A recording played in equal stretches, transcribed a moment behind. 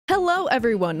Hello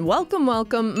everyone,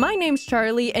 welcome. My name's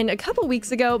Charlie, and a couple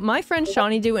weeks ago, my friend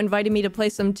SeanieDew invited me to play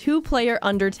some two-player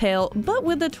Undertale, but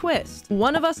with a twist.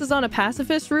 One of us is on a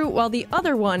pacifist route, while the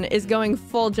other one is going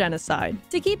full genocide.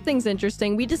 To keep things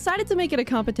interesting, we decided to make it a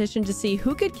competition to see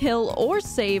who could kill or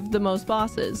save the most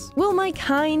bosses. Will my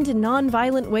kind,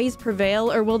 non-violent ways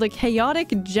prevail, or will the chaotic,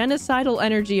 genocidal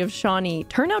energy of Seanie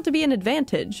turn out to be an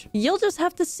advantage? You'll just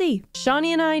have to see.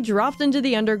 Seanie and I dropped into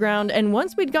the underground, and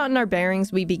once we'd gotten our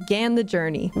bearings, we began the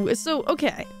journey. So,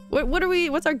 okay.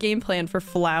 What's our game plan for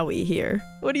Flowey here?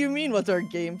 What do you mean, what's our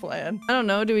game plan? I don't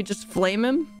know, do we just flame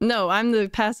him? No, I'm the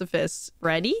pacifist.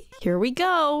 Ready? Here we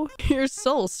go. Your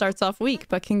soul starts off weak,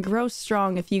 but can grow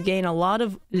strong if you gain a lot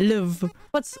of love.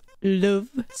 What's love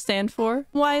stand for?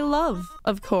 Why, love,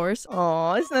 of course.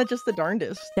 Aw, isn't that just the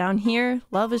darndest? Down here,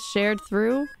 love is shared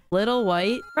through little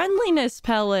white friendliness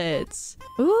pellets.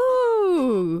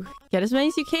 Ooh, get as many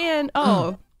as you can.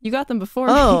 Oh. You got them before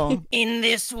me. In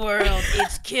this world,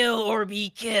 it's kill or be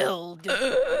killed.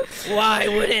 Why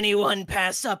would anyone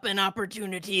pass up an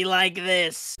opportunity like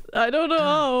this? I don't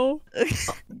know.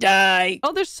 Die.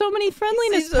 Oh, there's so many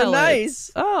friendliness so pellets.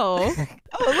 Nice. Oh.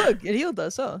 Oh, look, it healed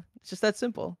us. Oh, it's just that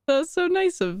simple. That's so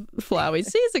nice of Flowey.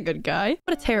 See, he's a good guy.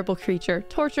 What a terrible creature,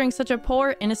 torturing such a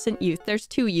poor, innocent youth. There's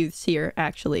two youths here,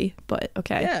 actually, but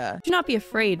okay. Yeah. Do not be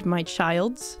afraid, my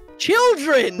childs.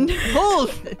 Children!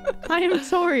 Bullshit! I am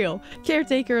Toriel,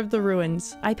 caretaker of the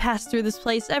ruins. I pass through this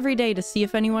place every day to see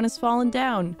if anyone has fallen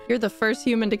down. You're the first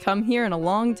human to come here in a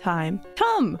long time.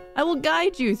 Come, I will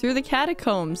guide you through the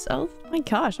catacombs. Oh my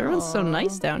gosh, everyone's so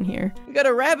nice down here. We got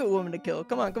a rabbit woman to kill.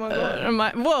 Come on.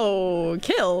 Whoa,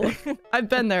 kill. I've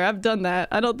been there, I've done that.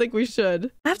 I don't think we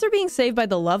should. After being saved by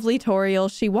the lovely Toriel,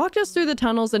 she walked us through the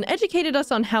tunnels and educated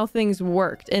us on how things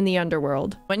worked in the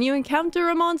underworld. When you encounter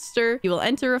a monster, you will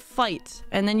enter a fight,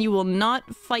 and then you will not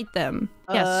fight them.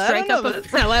 Yeah, strike up a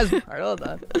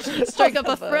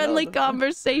friendly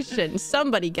conversation.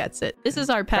 Somebody gets it. This is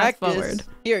our path forward.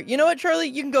 Here, you know what, Charlie?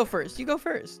 You can go first. You go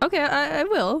first. Okay, I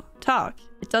will. Talk.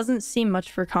 It doesn't seem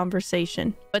much for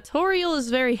conversation. But Toriel is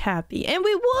very happy. And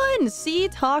we won! See?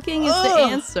 Talking is the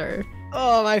answer.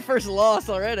 Oh, my first loss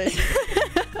already.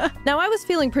 Now, I was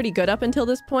feeling pretty good up until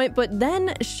this point, but then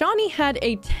Seanie had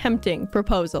a tempting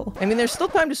proposal. I mean, there's still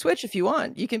time to switch if you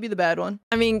want. You can be the bad one.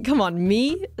 I mean, come on,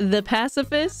 me? The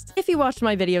pacifist? If you watched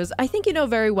my videos, I think you know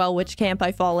very well which camp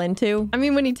I fall into. I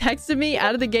mean, when he texted me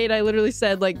out of the gate, I literally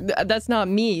said, like, that's not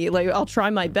me. Like, I'll try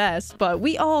my best, but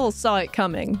we all saw it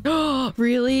coming.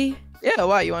 Really? Yeah,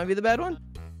 why? You want to be the bad one?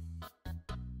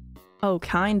 Oh,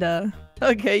 kinda.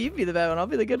 Okay, you be the bad one. I'll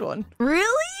be the good one. Really?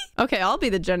 Okay, I'll be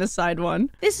the genocide one.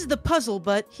 This is the puzzle,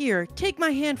 but here, take my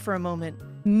hand for a moment.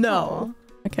 No.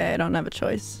 Aww. Okay, I don't have a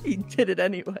choice. He did it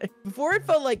anyway. Before it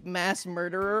felt like mass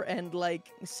murderer and like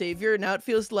savior, now it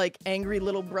feels like angry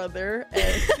little brother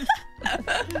and...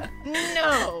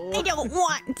 No. I don't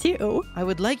want to. I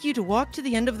would like you to walk to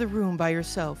the end of the room by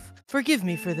yourself. Forgive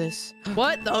me for this.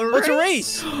 What? The race? What's a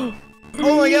race?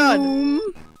 Oh my god.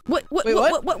 Wait,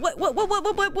 what?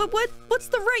 What's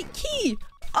the right key?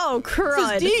 Oh,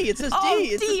 crud. It says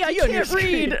D. D. I can't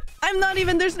read. I'm not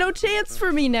even, there's no chance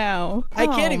for me now. I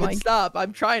can't even stop.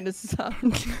 I'm trying to stop.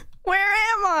 Where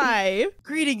am I?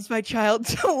 Greetings, my child.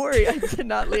 Don't worry, I did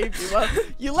not leave you. Well,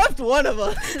 you left one of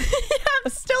us.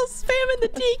 I'm still spamming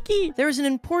the D key. There is an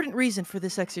important reason for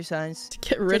this exercise. To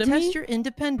get rid of me? To test your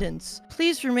independence.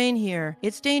 Please remain here.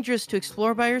 It's dangerous to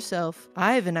explore by yourself.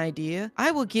 I have an idea.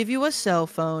 I will give you a cell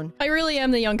phone. I really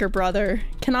am the younger brother.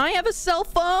 Can I have a cell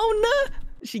phone?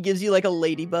 She gives you like a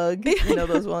ladybug. You know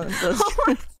those ones.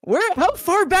 How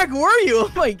far back were you?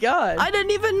 Oh my god. I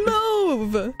didn't even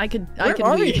move. I could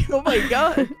read. Oh my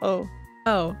god.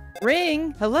 Oh.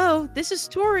 Ring. Hello, this is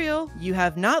Toriel. You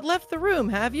have not left the room,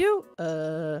 have you?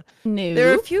 No.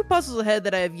 There are a few puzzles ahead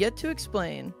that I have yet to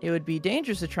explain. It would be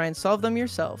dangerous to try and solve them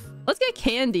yourself. Let's get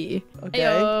candy. Okay.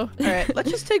 All right, let's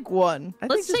just take one. I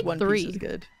think just one 3. piece is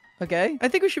good. Okay, I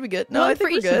think we should be good. No, one I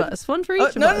think for each we're good. of us. One for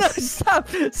each of no, us.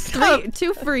 No, stop.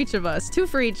 2 for each of us. 2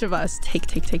 for each of us.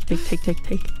 Take.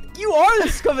 You are the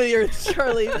scum of the earth,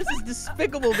 Charlie. This is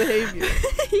despicable behavior.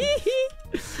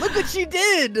 Look what you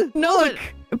did. No, look.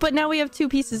 But now we have 2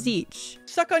 pieces each.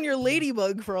 Suck on your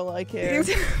ladybug for all I care.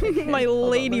 My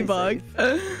ladybug.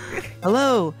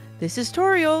 Hello, this is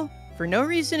Toriel. For no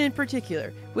reason in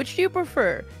particular, which do you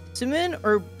prefer, cinnamon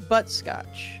or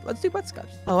butterscotch? Let's do butterscotch.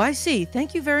 Oh, I see.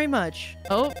 Thank you very much.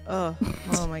 Oh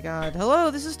my god. Hello,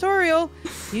 this is Toriel.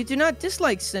 You do not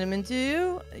dislike cinnamon, do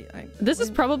you? This is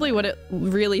probably what it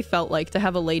really felt like to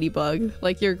have a ladybug.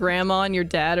 Like your grandma and your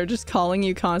dad are just calling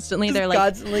you constantly. They're like,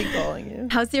 constantly calling you.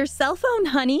 How's your cell phone,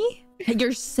 honey?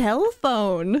 Your cell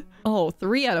phone. Oh,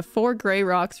 3 out of 4 gray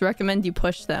rocks recommend you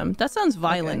push them. That sounds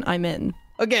violent. Okay. I'm in.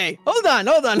 Okay, hold on.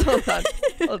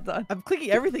 Hold on. I'm clicking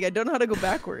everything. I don't know how to go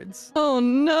backwards. Oh,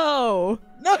 no.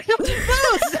 No,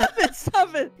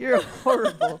 stop it. You're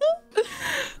horrible.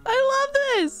 I love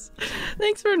this.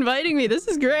 Thanks for inviting me. This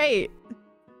is great.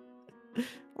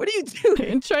 What are you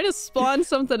doing? I'm trying to spawn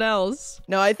something else.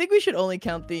 No, I think we should only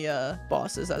count the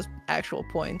bosses as actual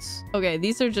points. Okay,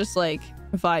 these are just like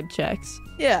vibe checks.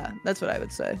 Yeah, that's what I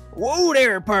would say. Whoa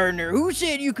there, partner. Who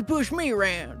said you could push me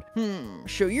around?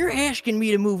 So you're asking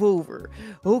me to move over.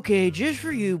 Okay, just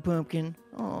for you, Pumpkin.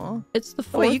 Aw. It's the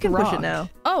 4th Wait, you can rock. push it now.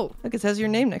 Oh. Look, it has your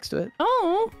name next to it.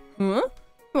 Oh. Huh?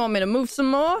 You want me to move some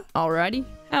more? Alrighty.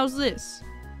 How's this?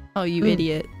 Oh, you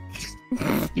idiot.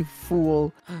 You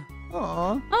fool.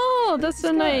 Aw. Oh, that's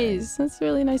so nice. That's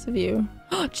really nice of you.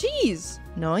 Oh, jeez.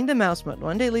 Knowing the mouse might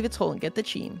one day leave its hole and get the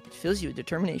cheem. It fills you with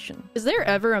determination. Is there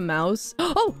ever a mouse?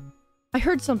 Oh, I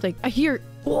heard something. I hear.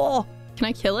 Oh, can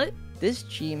I kill it? This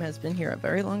cheem has been here a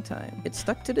very long time. It's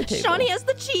stuck to the table. Seanie has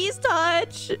the cheese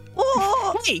touch.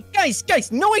 Oh. Hey,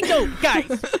 guys, no I don't,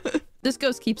 guys. This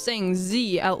ghost keeps saying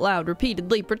Z out loud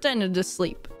repeatedly, pretending to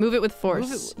sleep. Move it with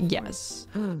force. Yes.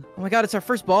 Oh my god, it's our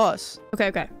first boss.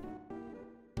 Okay.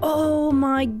 Oh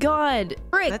my god.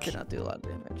 Frick. That did not do a lot of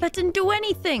damage. That didn't do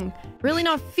anything. Really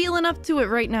not feeling up to it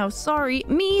right now. Sorry.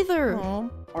 Me either. Aw,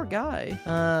 poor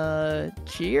guy.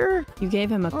 Cheer? You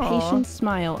gave him a patient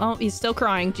smile. Oh, he's still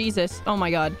crying. Jesus. Oh my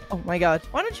god. Oh my god.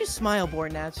 Why don't you smile more,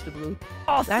 Napstablook?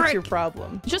 Oh, that's frick. your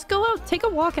problem. Just go out. Take a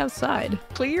walk outside.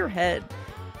 Clear your head.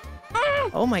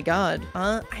 Oh my god.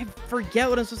 I forget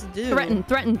what I'm supposed to do.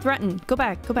 Threaten. Go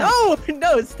back.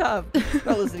 No, stop. I'm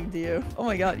not listening to you. Oh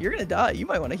my god, you're gonna die. You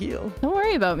might want to heal. Don't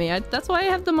worry about me. That's why I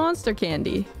have the monster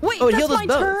candy. Wait, Oh, it that's healed us my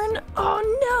both. turn? Oh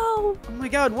no. Oh my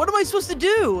god, what am I supposed to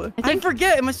do? I think-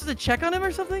 forget. Am I supposed to check on him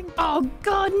or something? Oh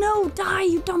god, no. Die,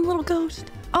 you dumb little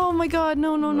ghost. Oh my god,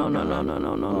 no. Oh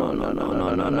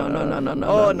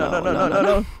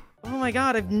no. Oh my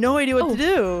god, I have no idea what to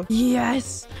do.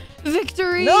 Yes.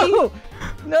 Victory. No,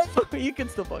 you can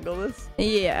still bungle this.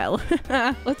 Yeah.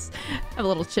 Let's have a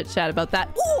little chit chat about that.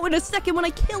 Oh, in a second when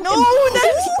I kill him. No.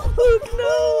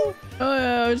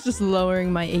 Oh, I was just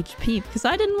lowering my HP because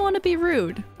I didn't want to be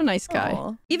rude. A nice guy.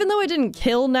 Aw. Even though I didn't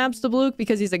kill Napstablook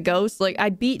because he's a ghost, like, I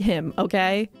beat him,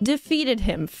 okay? Defeated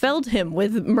him, felled him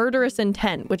with murderous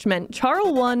intent, which meant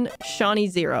Charl 1, Seanie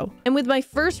 0. And with my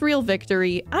first real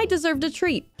victory, I deserved a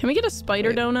treat. Can we get a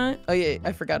spider donut? Oh yeah,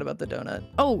 I forgot about the donut.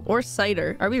 Oh, or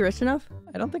cider. Are we rich enough?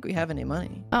 I don't think we have any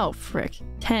money. Oh, frick.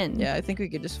 10. Yeah, I think we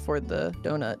could just afford the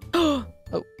donut.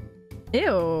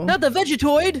 Ew. Not the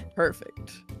Vegetoid!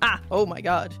 Perfect. Ah. Oh my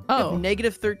god. Oh.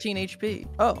 Negative 13 HP.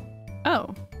 Oh.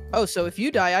 Oh. Oh, so if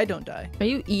you die, I don't die. Are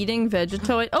you eating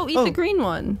Vegetoid? Oh, eat the green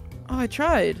one. Oh, I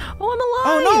tried. Oh, I'm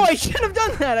Oh alive. no, I should have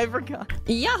done that. I forgot.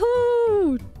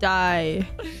 Yahoo! Die.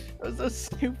 That was so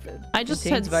stupid. I just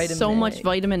Contains had vitamin so A. much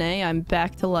vitamin A, I'm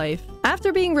back to life.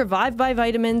 After being revived by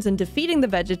vitamins and defeating the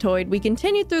Vegetoid, we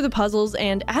continued through the puzzles,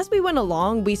 and as we went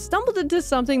along, we stumbled into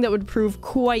something that would prove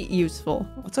quite useful.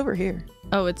 What's over here?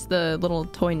 Oh, it's the little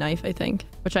toy knife, I think,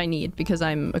 which I need because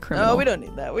I'm a criminal. No, we don't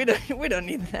need that. We don't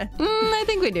need that. I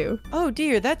think we do. Oh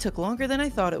dear, that took longer than I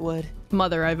thought it would.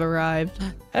 Mother, I've arrived.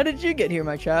 How did you get here,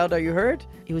 my child? Are you hurt?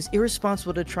 It was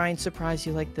irresponsible to try and surprise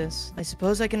you like this. I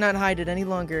suppose I cannot hide it any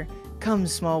longer. Come,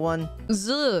 small one.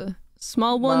 Z.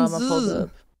 Small one. Mama pulled up.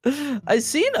 I've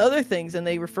seen other things, and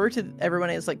they refer to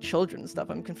everyone as like children and stuff.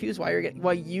 I'm confused why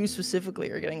you specifically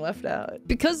are getting left out.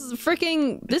 Because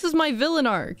freaking, this is my villain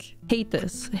arc. Hate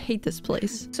this. I hate this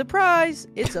place. Surprise!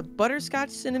 It's a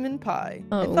butterscotch cinnamon pie.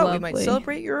 Oh, I thought we might lovely.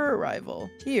 celebrate your arrival.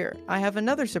 Here, I have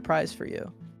another surprise for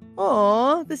you.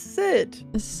 Aw, this is it.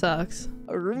 This sucks.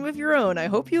 A room of your own. I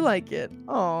hope you like it.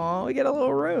 Aw, we get a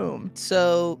little room.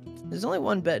 So there's only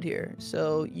one bed here.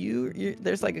 So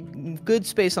there's like a good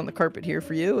space on the carpet here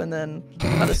for you, and then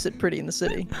how to sit pretty in the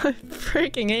city. I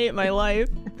freaking hate my life.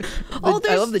 I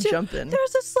love the jump in.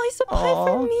 There's a slice of pie Aw.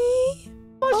 for me.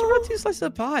 Oh, she brought 2 slices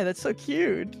of pie. That's so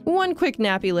cute. One quick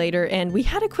nappy later, and we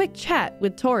had a quick chat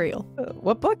with Toriel.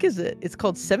 What book is it? It's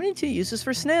called 72 Uses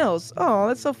for Snails. Oh,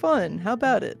 that's so fun. How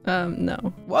about it? No.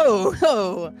 Whoa.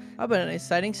 How about an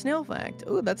exciting snail fact?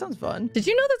 Oh, that sounds fun. Did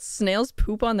you know that snails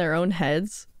poop on their own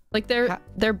heads? Like their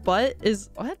butt is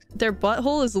What? Their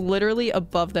butthole is literally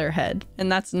above their head, and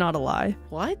that's not a lie.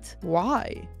 What?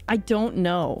 Why? I don't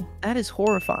know. That is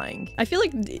horrifying. I feel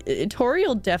like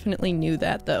Toriel definitely knew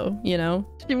that though, you know?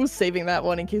 She was saving that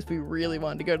one in case we really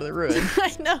wanted to go to the ruin.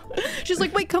 I know. She's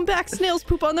like, wait, come back. Snails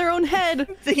poop on their own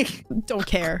head. Don't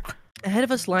care. Ahead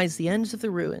of us lies the ends of the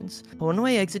ruins, a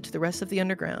one-way exit to the rest of the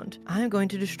underground. I am going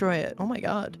to destroy it. Oh my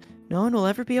god. No one will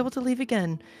ever be able to leave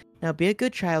again. Now be a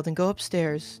good child and go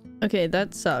upstairs. Okay,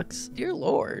 that sucks. Dear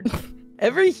Lord.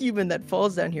 Every human that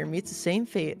falls down here meets the same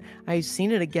fate. I've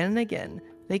seen it again and again.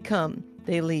 They come,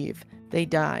 they leave, they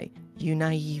die. You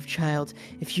naive child,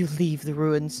 if you leave the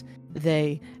ruins,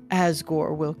 they,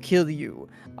 Asgore, will kill you.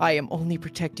 I am only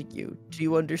protecting you. Do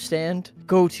you understand?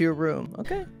 Go to your room,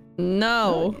 okay?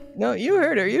 No. No, you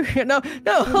heard her. No,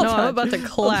 hold on. I'm about to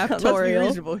clap Let's be Toriel.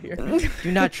 reasonable here.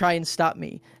 Do not try and stop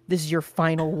me. This is your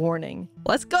final warning.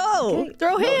 Let's go. Okay.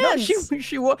 Throw hands.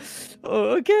 No,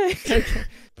 okay.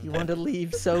 You want to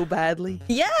leave so badly?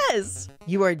 Yes.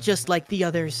 You are just like the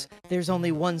others. There's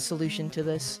only one solution to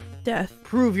this. Death.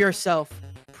 Prove yourself.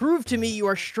 Prove to me you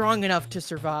are strong enough to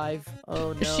survive.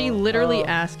 Oh no. She literally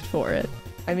asked for it.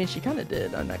 I mean, she kind of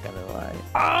did. I'm not gonna lie.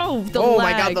 Oh, the Oh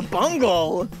lag. my god, the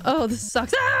bungle! Oh, this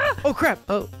sucks. Ah! Oh crap!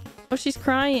 Oh. Oh, she's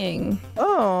crying.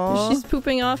 Oh. She's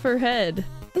pooping off her head.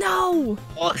 No!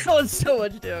 Oh, it's so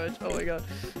much damage. Oh my god.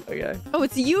 Okay. Oh,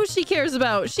 it's you she cares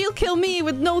about. She'll kill me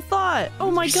with no thought. Oh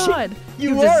my god.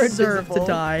 You are deserve to invisible.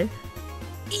 die.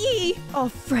 E! Oh,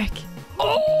 frick.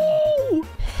 Oh!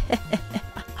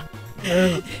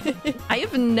 I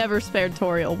have never spared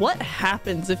Toriel. What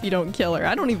happens if you don't kill her?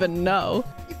 I don't even know.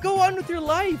 You go on with your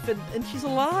life and she's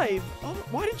alive. Oh,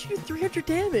 why did you do 300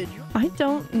 damage? I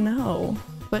don't know.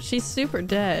 But she's super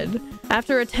dead.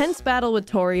 After a tense battle with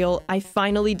Toriel, I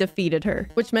finally defeated her,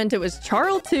 which meant it was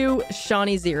Charl 2,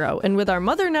 Seanie 0, and with our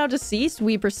mother now deceased,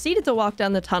 we proceeded to walk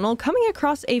down the tunnel, coming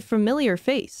across a familiar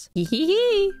face. Hee hee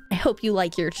hee. I hope you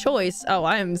like your choice. Oh,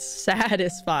 I am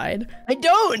satisfied. I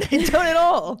don't at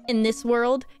all. In this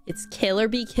world, it's kill or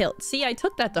be killed. See, I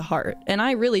took that to heart, and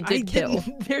I really did kill.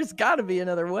 There's gotta be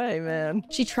another way, man.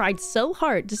 She tried so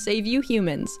hard to save you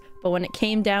humans, but when it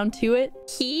came down to it,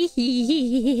 hee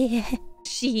hee hee.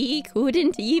 She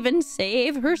couldn't even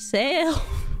save herself.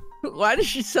 Why does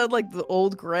she sound like the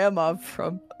old grandma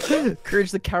from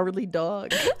Courage the Cowardly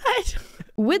Dog?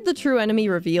 With the true enemy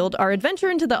revealed, our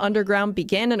adventure into the underground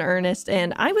began in earnest,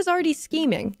 and I was already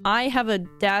scheming. I have a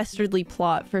dastardly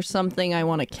plot for something I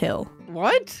want to kill.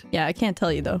 What? Yeah, I can't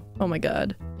tell you though. Oh my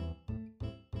god.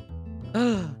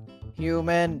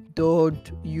 Human,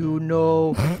 don't you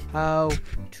know how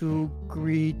to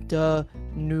greet a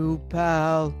new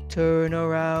pal? Turn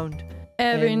around.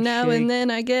 Every And now shake and then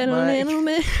I get a my- little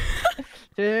bit.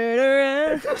 Turn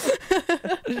around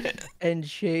and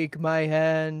shake my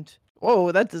hand.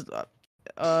 Whoa, that does.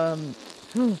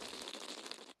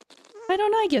 Why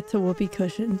don't I get to whoopee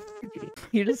cushion?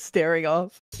 You're just staring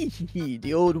off.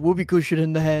 The old whoopee cushion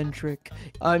in the hand trick.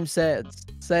 I'm Sads.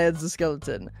 Sads the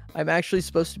skeleton. I'm actually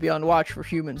supposed to be on watch for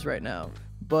humans right now.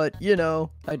 But, you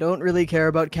know, I don't really care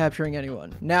about capturing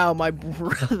anyone. Now my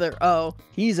brother, oh,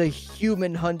 he's a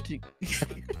human hunting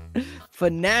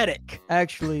fanatic.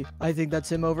 Actually, I think that's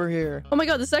him over here. Oh my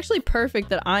god, this is actually perfect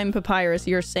that I'm Papyrus,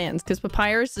 you're Sans, because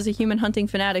Papyrus is a human hunting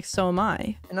fanatic, so am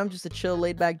I. And I'm just a chill,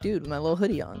 laid-back dude with my little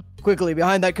hoodie on. Quickly,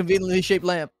 behind that conveniently shaped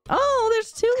lamp. Oh,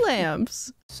 there's 2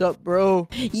 lamps. Sup, bro?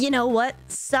 You know what?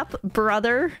 Sup,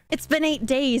 brother? It's been 8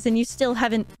 days and you still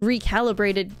haven't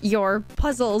recalibrated your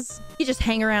puzzles. You just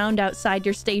hang around outside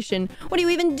your station. What are you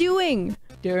even doing?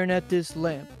 Staring at this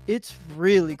lamp. It's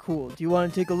really cool. Do you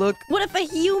want to take a look? What if a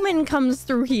human comes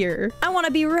through here? I want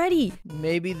to be ready.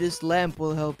 Maybe this lamp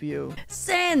will help you.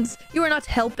 Sans, you are not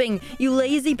helping, you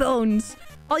lazy bones.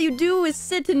 All you do is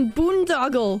sit and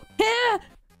boondoggle.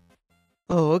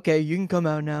 Oh, okay. You can come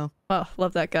out now. Oh,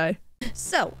 love that guy.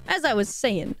 So, as I was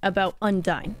saying about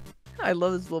Undyne. I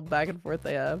love this little back and forth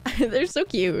they have. They're so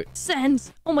cute.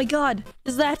 Sans, oh my god,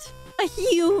 is that a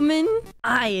human?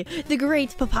 I, the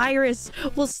great Papyrus,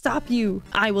 will stop you.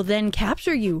 I will then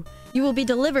capture you. You will be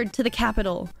delivered to the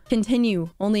capital. Continue,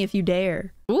 only if you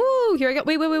dare. Ooh, here I go.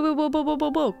 Wait,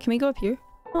 whoa. Can we go up here?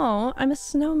 Oh, I'm a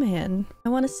snowman. I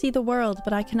want to see the world,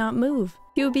 but I cannot move.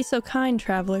 If you would be so kind,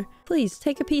 traveler, please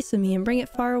take a piece of me and bring it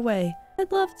far away.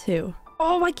 I'd love to.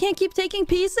 Oh, I can't keep taking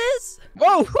pieces?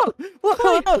 Whoa!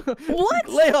 Whoa! What?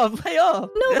 Lay off!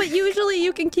 No, but usually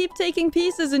you can keep taking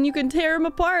pieces and you can tear them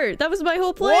apart. That was my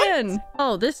whole plan. What?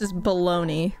 Oh, this is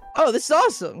baloney. Oh, this is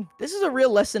awesome. This is a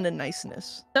real lesson in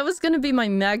niceness. That was gonna be my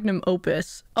magnum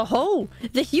opus. Oh,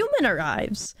 the human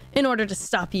arrives. In order to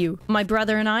stop you, my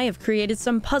brother and I have created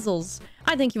some puzzles.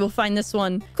 I think you will find this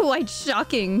one quite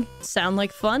shocking. Sound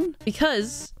like fun?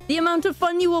 Because the amount of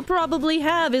fun you will probably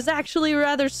have is actually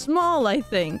rather small, I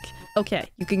think. Okay,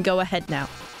 you can go ahead now.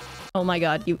 Oh my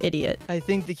god, you idiot. I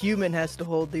think the human has to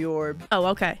hold the orb. Oh,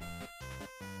 okay.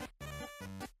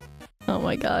 Oh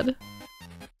my god.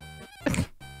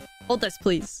 Hold this,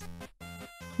 please.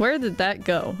 Where did that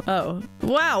go? Oh.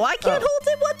 Wow, I can't hold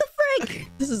it. What the frick?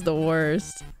 This is the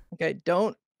worst. Okay,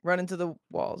 don't run into the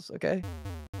walls, okay?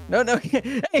 No.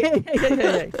 Hey.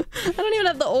 I don't even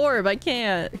have the orb. I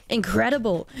can't.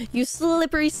 Incredible. You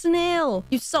slippery snail.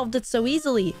 You solved it so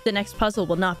easily. The next puzzle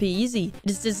will not be easy. It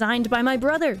is designed by my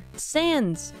brother,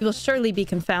 Sans. You will surely be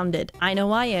confounded. I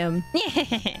know I am.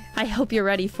 I hope you're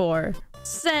ready for...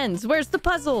 Sans, where's the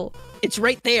puzzle? It's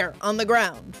right there on the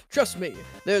ground. Trust me,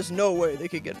 there's no way they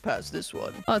could get past this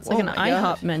one. Oh, it's like an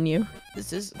IHOP menu.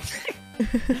 This is... I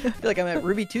feel like I'm at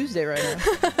Ruby Tuesday right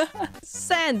now.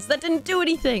 Sans, that didn't do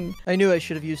anything. I knew I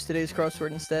should have used today's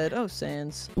crossword instead. Oh,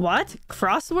 Sans. What?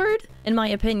 Crossword? In my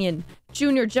opinion,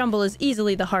 Junior Jumble is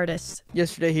easily the hardest.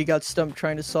 Yesterday he got stumped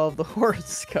trying to solve the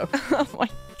horoscope. Oh my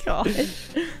god.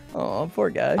 Oh, poor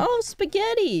guy. Oh,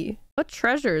 spaghetti. What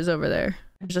treasure is over there?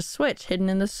 There's a switch hidden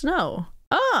in the snow.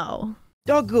 Oh.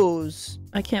 Doggos.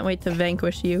 I can't wait to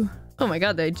vanquish you. Oh my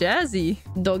god, they're jazzy.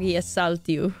 Doggy assault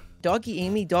you. Doggy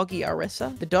Amy, Doggy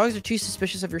Aressa. The dogs are too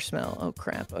suspicious of your smell. Oh,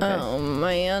 crap. Okay. Oh,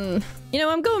 man. You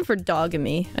know, I'm going for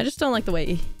Dogamy. I just don't like the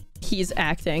way he's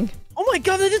acting. Oh my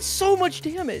god, that did so much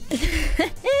damage.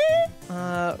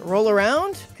 Roll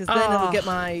around? Because then it'll get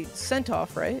my scent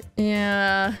off, right?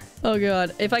 Yeah. Oh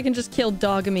god. If I can just kill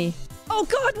Dogamy. Oh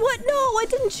god, what? No, I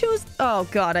didn't choose. Oh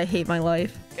god, I hate my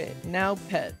life. Okay, now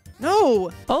pet.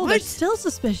 No! Oh, they're still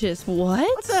suspicious. What?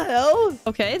 What the hell?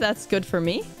 Okay, that's good for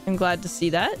me. I'm glad to see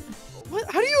that.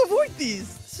 What? How do you avoid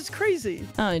these? This is crazy.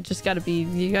 Oh, you just gotta be,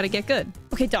 you gotta get good.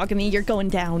 Okay, Dogamy, you're going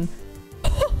down.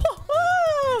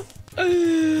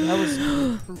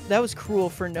 That was cruel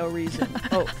for no reason.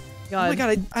 Oh, God. Oh my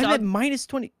god, I'm at minus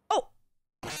 20. Oh!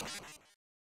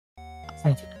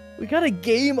 We got a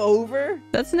game over?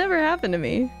 That's never happened to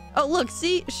me. Oh, look,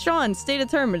 see? Sean, stay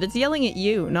determined. It's yelling at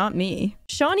you, not me.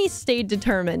 Shawnee stayed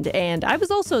determined, and I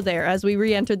was also there as we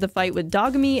re-entered the fight with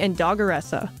Dogamy and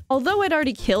Doggeressa. Although I'd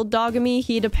already killed Dogamy,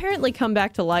 he'd apparently come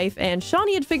back to life, and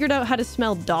Shawnee had figured out how to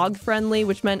smell dog-friendly,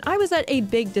 which meant I was at a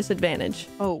big disadvantage.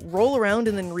 Oh, roll around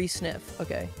and then re-sniff.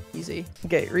 Okay, easy.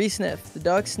 Okay, re-sniff. The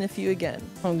dogs sniff you again.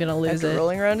 I'm gonna lose After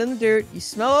rolling around in the dirt, you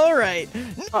smell all right.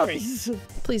 Nice!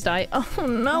 Please die. Oh no,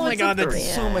 oh my it's god, a that's 3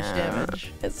 so much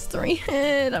damage. It's 3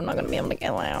 hit. I'm not gonna be able to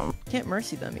kill him. Can't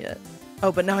mercy them yet.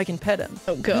 Oh, but now I can pet him.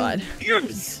 Oh god.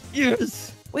 Yes!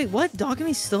 Yes! Wait, what?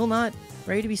 Dogamy's still not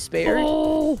ready to be spared?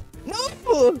 Oh!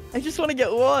 No! I just want to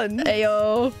get one.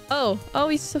 Ayo. Oh,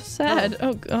 he's so sad.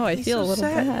 Oh, I feel so a little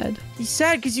bad. He's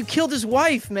sad because you killed his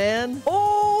wife, man.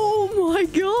 Oh my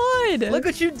god! Look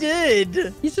what you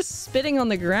did. He's just spitting on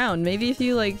the ground. Maybe if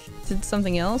you, like, did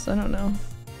something else? I don't know.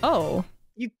 Oh.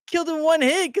 You killed him one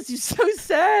hit because you're so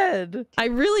sad. I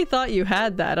really thought you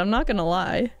had that. I'm not gonna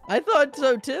lie. I thought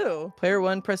so too. Player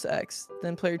 1, press X.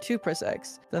 Then player 2, press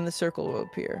X. Then the circle will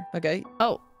appear. Okay.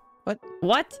 Oh. What?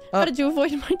 What? How did you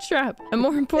avoid my trap? And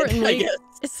more importantly,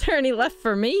 is there any left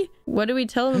for me? What do we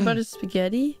tell him about his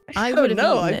spaghetti? I would have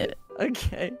eaten it.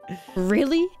 Okay.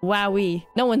 Really? Wowee.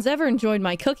 No one's ever enjoyed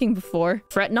my cooking before.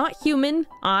 Fret not, human.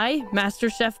 I, Master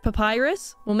Chef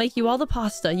Papyrus, will make you all the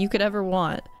pasta you could ever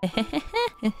want.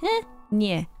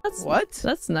 Yeah.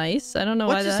 That's nice. I don't know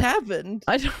why that just happened.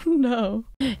 I don't know.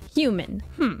 Human.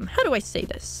 How do I say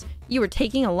this? You were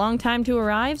taking a long time to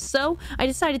arrive, so I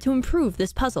decided to improve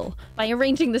this puzzle by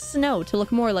arranging the snow to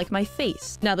look more like my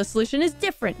face. Now the solution is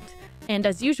different. And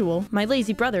as usual, my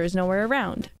lazy brother is nowhere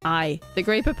around. I, the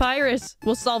great Papyrus,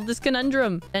 will solve this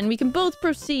conundrum, and we can both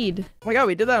proceed. Oh my god,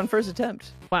 we did that on first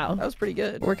attempt. Wow. That was pretty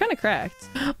good. We're kind of cracked.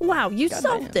 Wow, you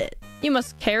solved it. You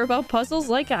must care about puzzles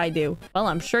like I do. Well,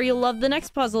 I'm sure you'll love the next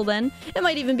puzzle then. It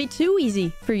might even be too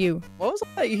easy for you. What was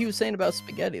that he was saying about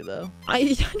spaghetti, though? I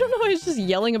don't know. I was just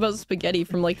yelling about spaghetti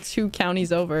from like 2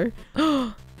 counties over.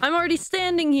 I'm already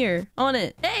standing here on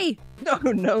it. Hey!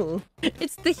 No.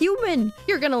 It's the human.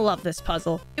 You're gonna love this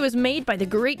puzzle. It was made by the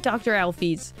great Dr.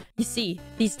 Alphys. You see,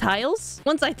 these tiles?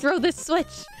 Once I throw this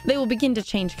switch, they will begin to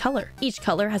change color. Each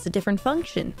color has a different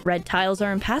function. Red tiles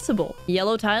are impassable.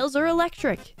 Yellow tiles are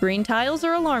electric. Green tiles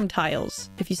are alarm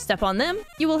tiles. If you step on them,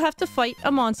 you will have to fight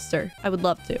a monster. I would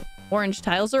love to. Orange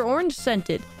tiles are orange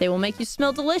scented. They will make you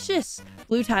smell delicious.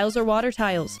 Blue tiles are water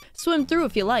tiles. Swim through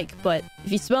if you like, but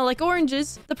if you smell like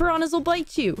oranges, the piranhas will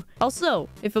bite you. Also,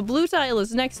 if a blue tile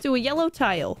is next to a yellow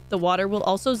tile, the water will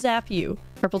also zap you.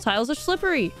 Purple tiles are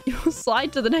slippery. You will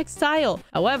slide to the next tile.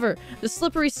 However, the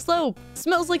slippery slope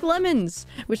smells like lemons,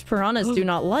 which piranhas do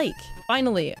not like.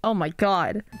 Finally, oh my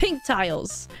god, pink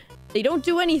tiles. They don't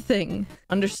do anything.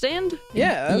 Understand?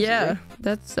 Yeah.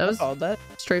 That was called that.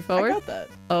 Straightforward. I got that.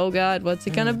 Oh god, what's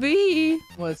it gonna be?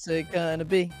 What's it gonna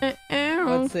be?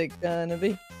 What's it gonna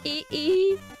be?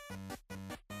 E-e.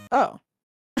 Oh.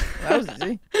 That was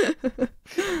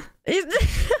easy.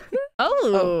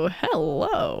 Oh,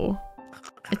 hello.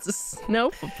 It's a snow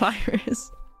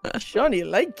papyrus. Shawnee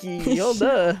likey, hold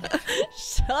up.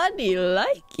 Shiny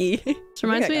likey. This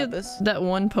reminds me of that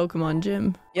one Pokemon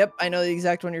gym. Yep, I know the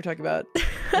exact one you're talking about.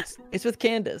 It's with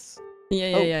Candace.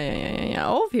 Yeah.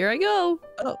 Oh, here I go.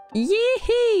 Oh.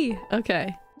 Yee-hee.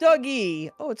 Okay. Doggy.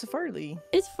 Oh, it's a Farley.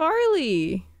 It's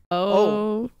Farley.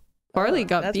 Oh. Farley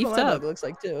got beefed up. That's what my dog looks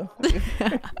like too.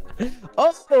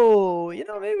 Oh, you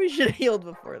know, maybe we should have healed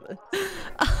before this.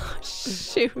 Oh,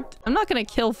 shoot. I'm not gonna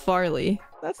kill Farley.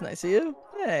 That's nice of you.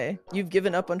 Hey, you've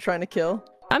given up on trying to kill?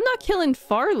 I'm not killing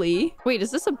Farley. Wait,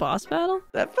 is this a boss battle?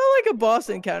 That felt like a boss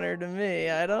encounter to me.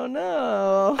 I don't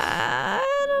know. I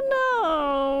don't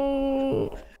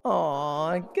know.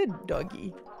 Aw, good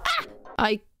doggy.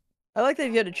 I like that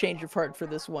you had to change your part for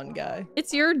this one guy.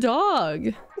 It's your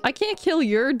dog. I can't kill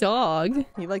your dog.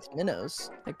 He likes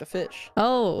minnows, like the fish.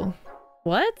 Oh.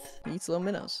 What? He eats little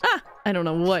minnows. Ah! I don't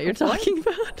know what you're talking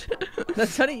about.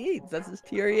 That's what he eats. That's his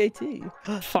T-R-E-A-T.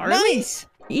 Farley? Nice!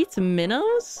 Eats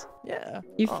minnows? Yeah.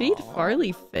 You feed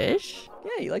Farley fish?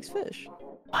 Yeah, he likes fish.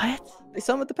 What? They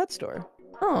sell them at the pet store.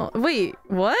 Oh, wait,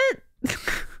 what?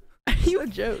 You a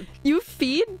joke. You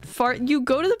feed you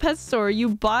go to the pet store, you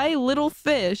buy little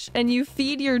fish, and you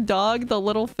feed your dog the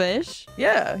little fish?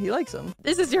 Yeah, he likes them.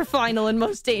 This is your final and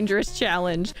most dangerous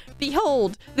challenge.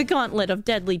 Behold, the gauntlet of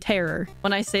deadly terror.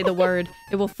 When I say the word,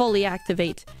 it will fully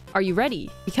activate. Are you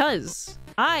ready? Because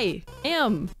I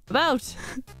am about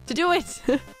to do it.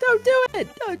 Don't do it.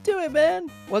 Don't do it, man.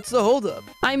 What's the holdup?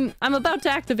 I'm about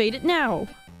to activate it now.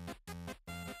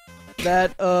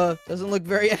 That, doesn't look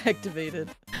very activated.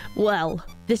 Well,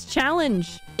 this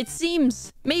challenge, it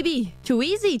seems maybe too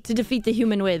easy to defeat the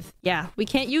human with. Yeah, we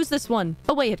can't use this one.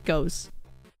 Away it goes.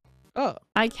 Oh.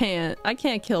 I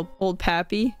can't kill old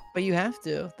Pappy. But you have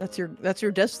to. That's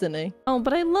your destiny. Oh,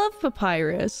 but I love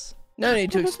Papyrus. No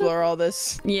need to explore all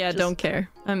this. Yeah, don't care.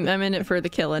 I'm in it for the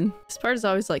killing. This part is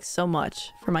always like so much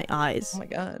for my eyes. Oh my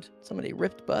god. Somebody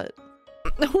ripped butt.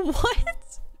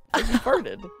 What? You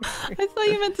farted. I thought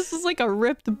you meant this was like a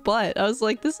ripped butt. I was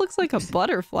like, this looks like a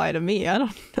butterfly to me. I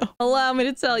don't know. Allow me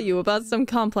to tell you about some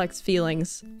complex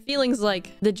feelings. Feelings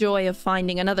like the joy of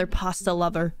finding another pasta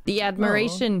lover, the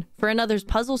admiration for another's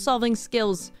puzzle-solving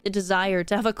skills, the desire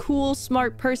to have a cool,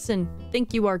 smart person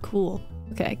think you are cool.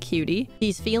 Okay, cutie.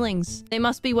 These feelings, they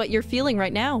must be what you're feeling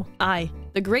right now. I,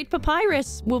 the great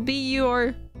Papyrus, will be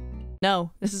your...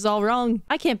 No, this is all wrong.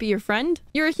 I can't be your friend.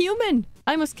 You're a human.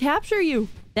 I must capture you.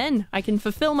 Then I can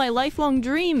fulfill my lifelong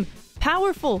dream.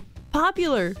 Powerful,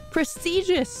 popular,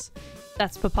 prestigious.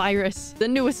 That's Papyrus, the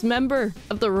newest member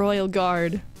of the Royal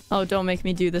Guard. Oh, don't make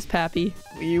me do this, Pappy.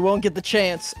 You won't get the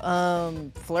chance.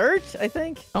 Flirt, I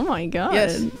think? Oh my god.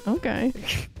 Yes. Okay.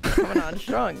 Coming on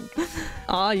strong.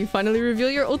 Ah, you finally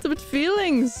reveal your ultimate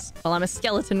feelings. Well, I'm a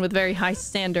skeleton with very high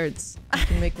standards. I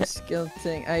can make a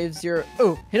skeleton. I have 0.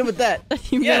 Oh, hit him with that.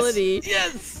 Humility.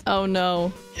 Yes. Oh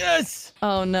no. Yes.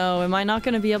 Oh no, am I not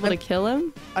gonna be able to kill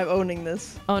him? I'm owning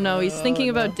this. Oh no, he's thinking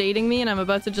about dating me and I'm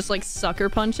about to just like sucker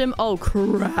punch him. Oh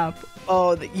crap.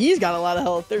 Oh, he's got a lot of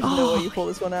health. There's no way you pull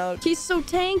this one out. He's so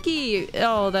tanky.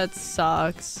 Oh, that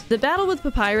sucks. The battle with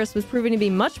Papyrus was proving to be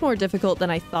much more difficult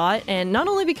than I thought, and not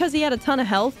only because he had a ton of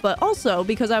health, but also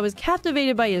because I was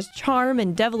captivated by his charm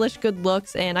and devilish good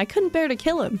looks, and I couldn't bear to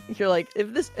kill him. You're like,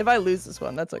 if I lose this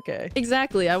one, that's okay.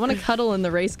 Exactly. I want to cuddle in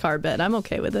the race car bed. I'm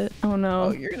okay with it. Oh no.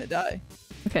 Oh, you're gonna die.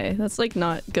 Okay, that's like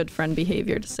not good friend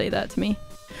behavior to say that to me.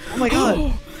 Oh my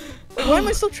god. Why am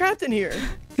I still trapped in here?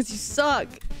 Because you suck.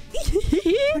 Get me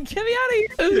out of here.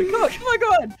 Come on, go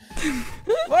on.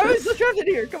 Why am I still trapped in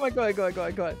here? Come on, go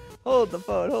on. Hold the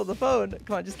phone.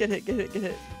 Come on, just get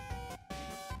hit.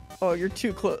 Oh, you're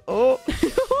too close. Oh.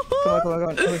 Come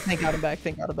on. Oh, thank God I'm back.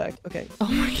 Okay. Oh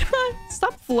my god.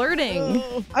 Stop flirting.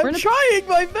 I'm trying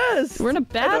my best. We're in a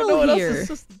battle I don't know what here. else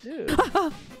is supposed to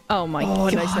do. Oh my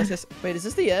god. Nice. Wait, is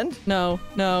this the end? No.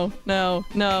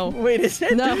 Wait, is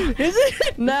it? No. Is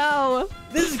it? No.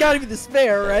 This has got to be the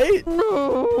spare, right?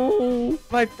 No.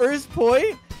 My first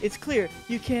point? It's clear.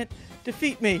 You can't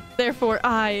defeat me. Therefore,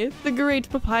 I, the great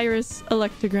Papyrus,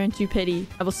 elect to grant you pity.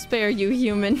 I will spare you,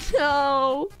 human.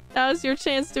 No. Now's your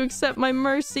chance to accept my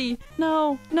mercy.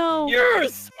 No.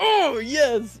 Yes! Oh,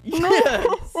 yes! Yes!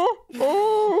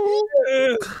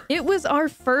 Yes! It was our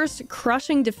first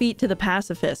crushing defeat to the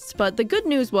pacifists, but the good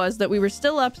news was that we were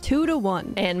still up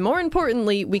 2-1. And more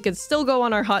importantly, we could still go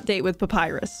on our hot date with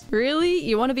Papyrus. Really?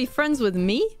 You want to be friends with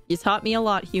me? You taught me a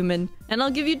lot, human. And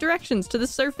I'll give you directions to the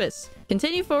surface.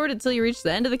 Continue forward until you reach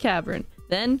the end of the cavern.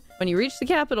 Then, when you reach the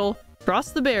capital,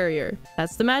 Cross the barrier.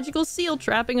 That's the magical seal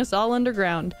trapping us all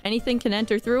underground. Anything can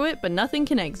enter through it, but nothing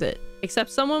can exit.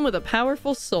 Except someone with a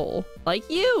powerful soul. Like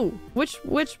you! Which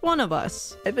one of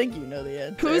us? I think you know the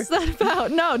answer. Who's that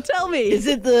about? No, tell me! Is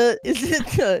it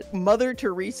the Mother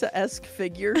Teresa-esque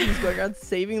figure who's going around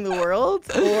saving the world?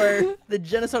 Or the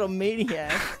genocidal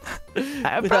maniac?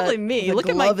 Probably me. Look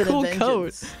at my cool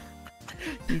coat.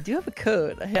 You do have a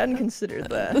coat. I hadn't considered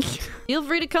that. Feel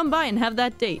free to come by and have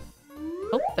that date.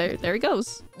 Oh, there he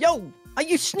goes. Yo, are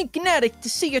you sneaking at it to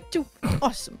see her too?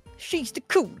 Awesome. She's the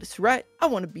coolest, right? I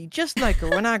want to be just like her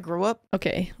when I grow up.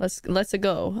 Okay, let's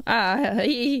go. Did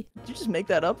you just make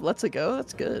that up? Let's go.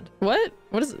 That's good. What?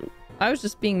 What is it? I was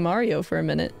just being Mario for a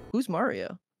minute. Who's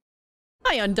Mario?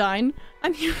 Hi, Undyne.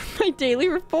 I'm here with my daily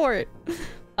report.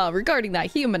 Regarding that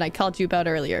human I called you about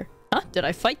earlier. Huh? Did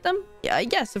I fight them? Yeah,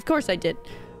 yes, of course I did.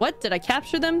 What? Did I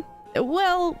capture them?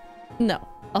 Well, no.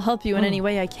 I'll help you in any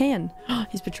way I can.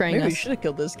 He's betraying us. Maybe we should have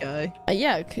killed this guy.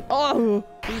 Yeah. Oh!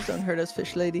 Please don't hurt us,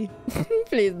 fish lady.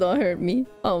 Please don't hurt me.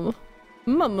 Oh,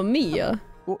 Mamma Mia.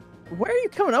 Where are you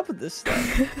coming up with this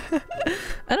stuff?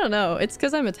 I don't know. It's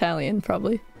because I'm Italian,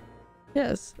 probably.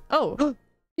 Yes. Oh, you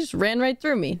just ran right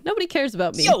through me. Nobody cares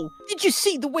about me. Yo, did you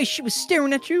see the way she was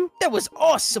staring at you? That was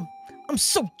awesome. I'm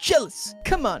so jealous.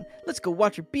 Come on, let's go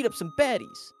watch her beat up some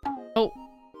baddies. Oh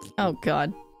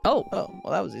God. Oh, well,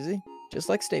 that was easy. Just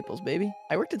like Staples, baby.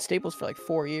 I worked at Staples for like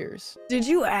 4 years. did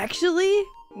you actually?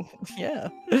 Yeah.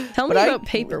 Tell me But about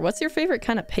paper. What's your favorite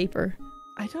kind of paper?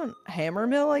 I don't... Hammer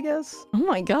mill, I guess? Oh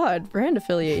my God, brand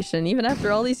affiliation. Even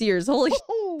after all these years. Holy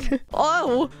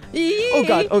Oh! Oh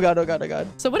God, oh God, oh God, oh God.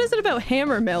 So what is it about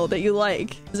hammer mill that you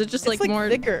like? Is it just It's like more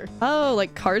thicker. Oh,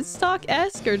 like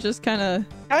cardstock-esque or just kind of...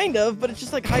 Kind of, but it's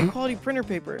just like high quality printer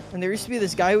paper. And there used to be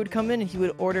this guy who would come in and he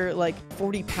would order like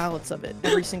 40 pallets of it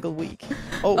every single week.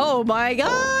 Oh my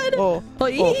God! Oh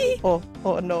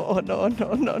no,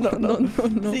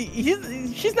 no.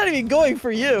 See, she's not even going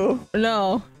for you.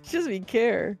 No. She doesn't even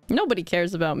care. Nobody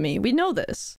cares about me. We know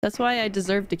this. That's why I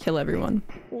deserve to kill everyone.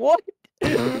 What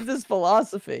is this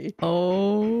philosophy?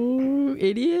 Oh,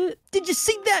 idiot. Did you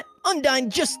see that?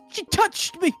 Undyne she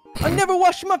touched me. I'll never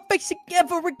wash my face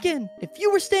ever again. If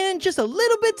you were standing just a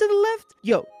little bit to the left,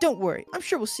 yo, don't worry. I'm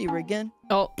sure we'll see her again.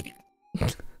 Oh.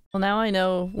 Well, now I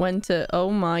know when to...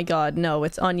 Oh my God. No,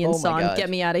 it's Onionsan. God. Get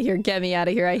me out of here. Get me out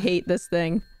of here. I hate this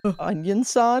thing.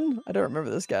 Onionsan? I don't remember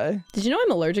this guy. Did you know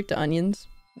I'm allergic to onions?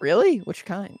 Really? Which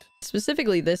kind?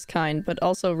 Specifically this kind, but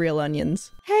also real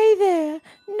onions. Hey there.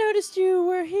 Noticed you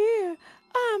were here.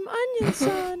 I'm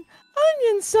Onionsan.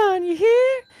 Onionsan, you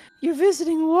here? You're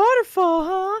visiting Waterfall,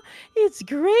 huh? It's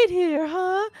great here,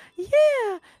 huh?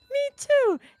 Yeah, me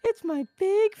too. It's my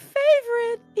big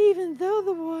favorite. Even though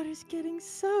the water's getting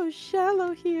so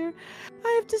shallow here,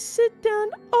 I have to sit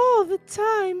down all the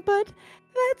time, but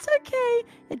that's okay.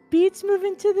 It beats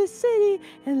moving to the city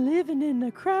and living in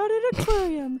a crowded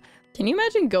aquarium. Can you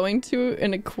imagine going to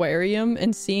an aquarium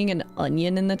and seeing an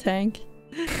onion in the tank?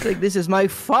 It's like, this is my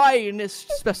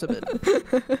finest specimen.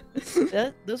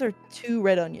 Those are 2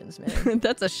 red onions, man.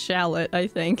 That's a shallot, I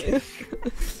think.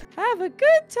 Have a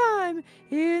good time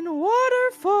in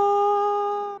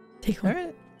Waterfall. Take one. All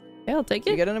right. Yeah, I'll take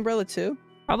You it. got an umbrella too?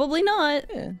 Probably not.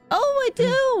 Yeah. Oh, I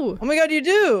do! Oh my God, you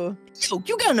do! Yo,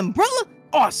 you got an umbrella?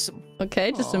 Awesome.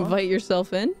 Okay, just Aw. invite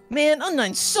yourself in. Man,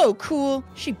 Undyne's so cool.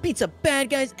 She beats up bad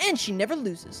guys and she never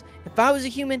loses. If I was a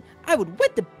human, I would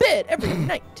wet the bed every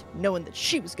night, knowing that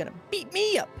she was gonna beat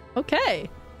me up. Okay.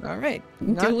 All right.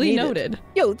 Not Duly needed. noted.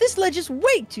 Yo, this ledge is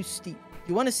way too steep.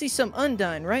 You want to see some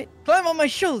Undyne, right? Climb on my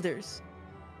shoulders.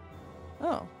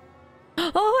 Oh.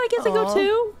 Oh, I get to go Aw.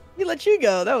 too? He let you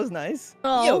go. That was nice.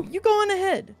 Oh. Yo, you go on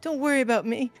ahead. Don't worry about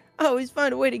me. I always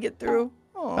find a way to get through.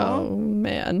 Oh,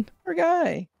 man. Poor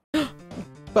guy.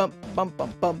 Bump, bump,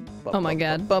 bump, bump. Oh my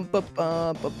God. Bump, bump,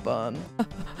 bump, bump, bump.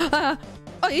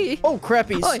 Oi. Oh,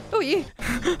 crappies. Oi. Oi.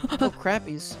 Oh,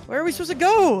 crappies. Where are we supposed to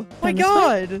go? My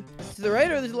Down this God. To the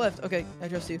right or the left? Okay, I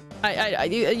trust you.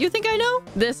 You think I know?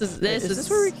 This is this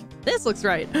where we... This looks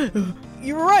right.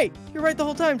 You're right. You're right the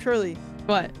whole time, Charlie.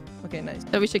 What? Okay, nice.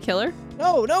 That we should kill her?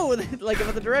 No, like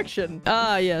about the direction.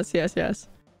 Ah, yes.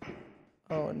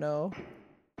 Oh, no.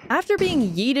 After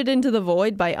being yeeted into the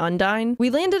void by Undyne,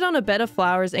 we landed on a bed of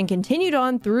flowers and continued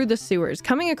on through the sewers,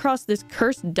 coming across this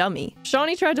cursed dummy.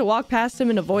 Shawnee tried to walk past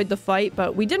him and avoid the fight,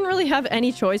 but we didn't really have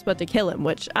any choice but to kill him,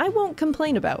 which I won't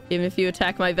complain about. Even if you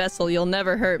attack my vessel, you'll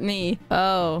never hurt me.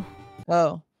 Oh.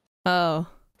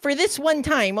 For this one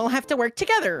time, we'll have to work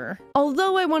together.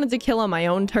 Although I wanted to kill on my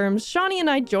own terms, Shawnee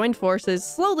and I joined forces,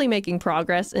 slowly making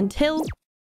progress until...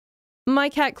 My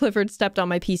cat Clifford stepped on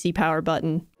my PC power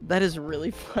button. That is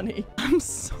really funny. I'm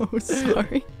so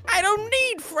sorry. I don't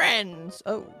need friends.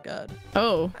 Oh, God.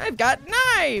 Oh. I've got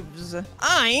knives.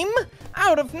 I'm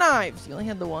out of knives. You only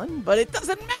had the one, but it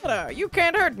doesn't matter. You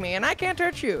can't hurt me, and I can't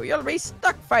hurt you. You'll be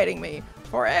stuck fighting me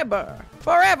forever.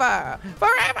 Forever.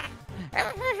 Forever.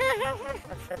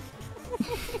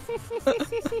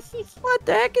 What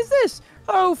the heck is this?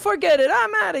 Oh, forget it.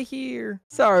 I'm out of here.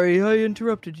 Sorry, I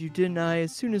interrupted you, didn't I?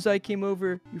 As soon as I came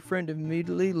over, your friend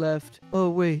immediately left. Oh,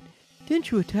 wait.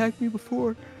 Didn't you attack me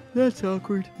before? That's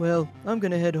awkward. Well, I'm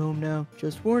gonna head home now.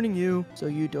 Just warning you, so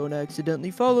you don't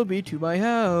accidentally follow me to my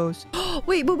house.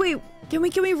 Wait. Can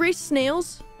we race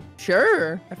snails?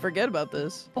 Sure. I forget about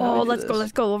this. Oh, let's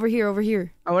go. Over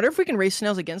here. I wonder if we can race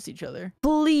snails against each other.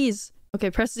 Please. Okay,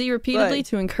 press Z repeatedly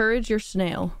to encourage your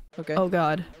snail. Okay. Oh,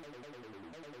 God.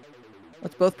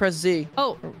 Let's both press Z.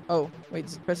 Oh. Oh,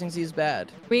 wait. Pressing Z is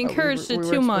bad. We encouraged it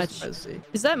too much.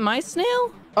 Is that my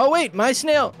snail? Oh, wait. My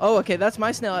snail. Oh, okay. That's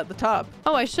my snail at the top.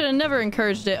 Oh, I should have never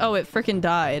encouraged it. Oh, it freaking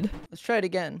died. Let's try it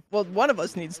again. Well, one of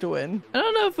us needs to win. I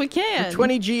don't know if we can. We're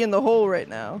 20G in the hole right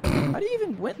now. How do you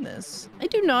even win this? I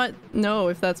do not know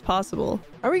if that's possible.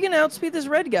 Are we going to outspeed this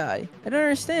red guy? I don't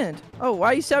understand. Oh,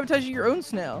 why are you sabotaging your own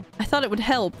snail? I thought it would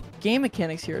help. Game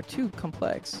mechanics here are too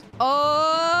complex.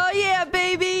 Oh, yeah,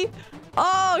 baby.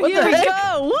 Oh, What here the we heck?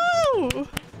 go. Woo!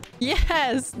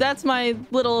 Yes, that's my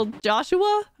little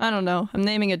Joshua. I don't know. I'm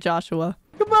naming it Joshua.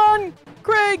 Come on,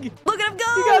 Craig. Look at him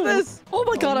go. You got this. Oh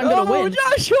my God, I'm no, gonna win.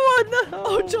 Joshua, no.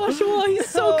 Oh, Joshua, he's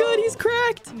so good. He's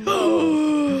cracked.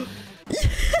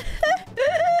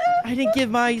 I didn't give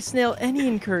my snail any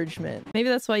encouragement. Maybe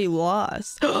that's why you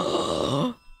lost.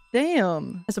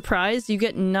 Damn. As a prize, you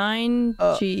get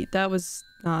 9G. That was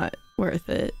not worth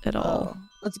it at all. Oh,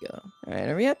 let's go. All right,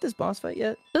 are we at this boss fight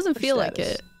yet? Doesn't feel like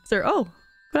status? it. Is there? Oh,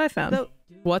 what I found. No.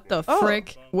 What the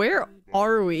frick? Where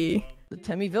are we? The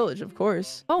Temi village, of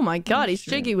course. Oh my God, he's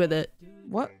Sure. jiggy with it.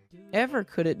 Whatever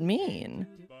could it mean?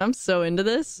 I'm so into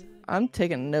this. I'm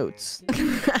taking notes.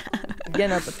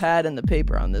 Getting out the pad and the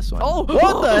paper on this one. Oh,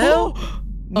 what the hell?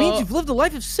 Means you've lived a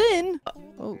life of sin.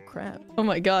 Oh crap. Oh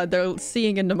my God, they're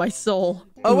seeing into my soul.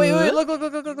 Oh wait, look.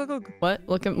 What?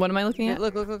 What am I looking at?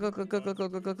 Look.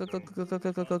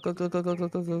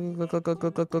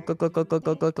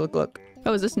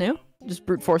 Oh, is this new? Just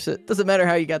brute force it. Doesn't matter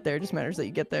how you got there. It just matters that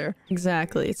you get there.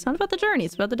 Exactly. It's not about the journey.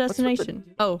 It's about the destination.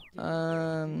 Oh.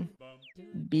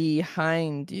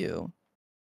 Behind you.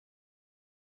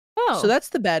 Oh. So that's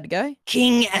the bad guy.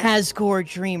 King Asgore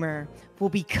Dreamer will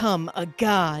become a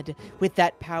god. With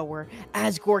that power,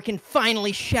 Asgore can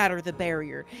finally shatter the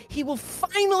barrier. He will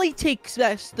finally take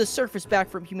the surface back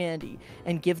from humanity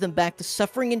and give them back the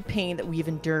suffering and pain that we've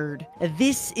endured.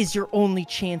 This is your only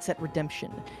chance at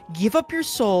redemption. Give up your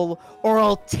soul or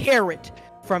I'll tear it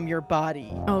from your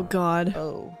body. Oh God.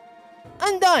 Oh.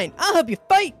 Undyne, I'll help you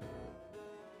fight.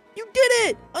 You did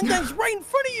it! Undyne's right in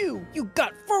front of you! You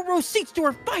got 4 row seats to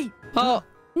her fight! Oh.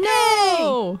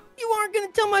 No! You aren't gonna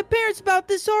tell my parents about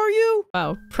this, are you?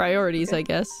 Wow. Priorities, I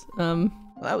guess. Well,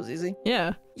 that was easy.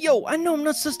 Yeah. Yo, I know I'm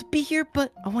not supposed to be here,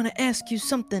 but I want to ask you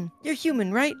something. You're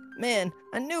human, right? Man,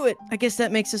 I knew it. I guess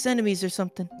that makes us enemies or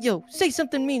something. Yo, say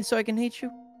something mean so I can hate you.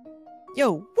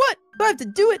 Yo, what? Do I have to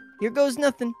do it? Here goes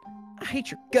nothing. I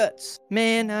hate your guts.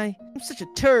 Man, I'm such a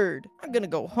turd. I'm gonna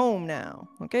go home now.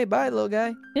 Okay, bye, little guy.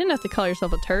 You didn't have to call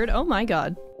yourself a turd. Oh my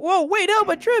God. Whoa, wait, help,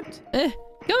 I tripped.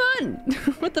 Come on!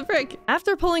 What the frick?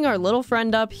 After pulling our little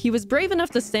friend up, he was brave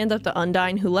enough to stand up to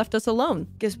Undyne, who left us alone.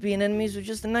 Guess being enemies was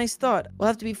just a nice thought. We'll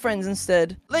have to be friends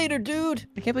instead. Later, dude.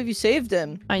 I can't believe you saved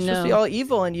him. I You're supposed to be know. all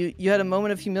evil, and you had a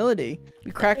moment of humility.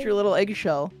 You cracked your little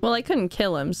eggshell. Well, I couldn't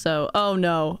kill him, so... Oh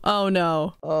no. Oh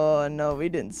no. Oh, no, we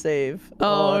didn't save.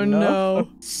 Oh no.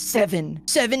 7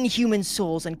 human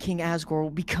souls and King Asgore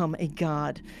will become a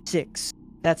god. 6.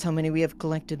 That's how many we have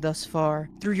collected thus far.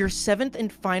 Through your 7th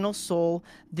and final soul,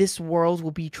 this world will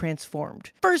be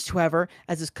transformed. First, however,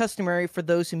 as is customary for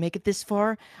those who make it this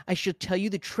far, I shall tell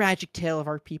you the tragic tale of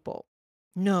our people.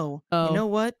 No, you know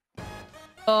what?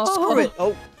 Oh. Screw it.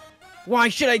 Oh, why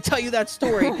should I tell you that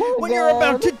story when you're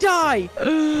about to die?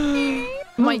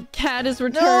 My cat is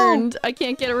returned. I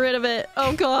can't get rid of it.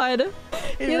 Oh God.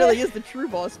 It really is the true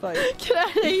boss fight. Get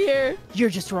out of here. You're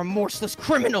just a remorseless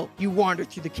criminal. You wandered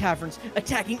through the caverns,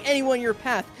 attacking anyone in your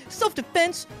path.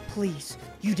 Self-defense? Please.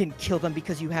 You didn't kill them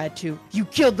because you had to. You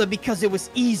killed them because it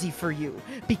was easy for you.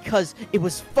 Because it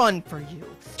was fun for you.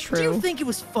 True. Do you think it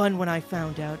was fun when I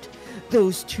found out?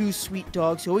 Those 2 sweet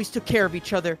dogs who always took care of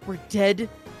each other were dead?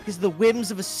 because of the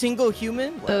whims of a single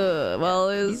human? Well,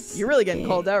 it's... You're really getting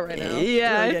called out right now.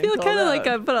 Yeah, I feel kind of like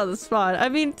I'm put on the spot. I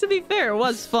mean, to be fair, it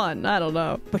was fun. I don't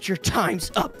know. But your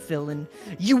time's up, villain.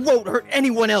 You won't hurt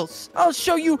anyone else. I'll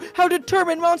show you how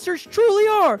determined monsters truly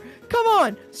are. Come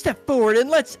on, step forward and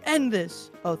let's end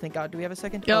this. Oh, thank God. Do we have a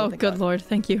second? Oh, good Lord.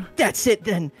 Thank you. That's it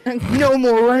then. No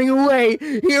more running away.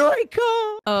 Here I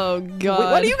come. Oh, God.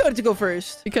 Wait, why do you got to go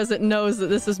first? Because it knows that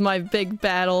this is my big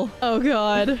battle. Oh,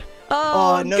 God.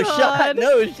 Oh, no God. shot.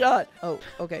 No shot. Oh,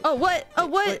 okay. Oh, what? Oh,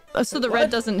 what? Wait, Oh, so the what? red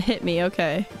doesn't hit me.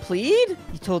 Okay. Plead?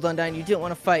 You told Undyne you didn't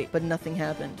want to fight, but nothing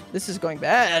happened. This is going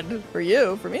bad for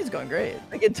you. For me, it's going great.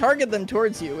 I can target them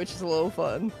towards you, which is a little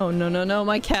fun. Oh, no, no, no.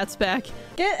 My cat's back.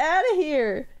 Get out of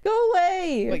here. Go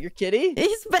away. What, your kitty?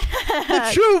 He's back.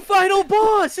 The true final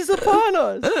boss is upon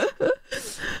us.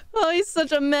 Oh, he's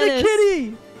such a menace. The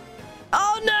kitty.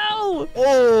 Oh, no.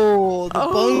 Oh, the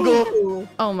bungle.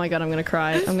 Oh, my God. I'm going to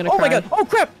cry. I'm going to cry. Oh, my God. Oh,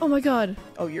 crap. Oh, my God.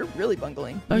 Oh, you're really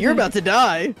bungling. Okay. You're about to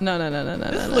die. No, no, no, no,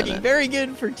 no, This is no, looking no. very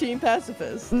good for Team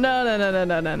Pacifist. No, no, no, no,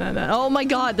 no, no, no, no. Oh, my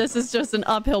God. This is just an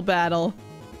uphill battle.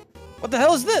 What the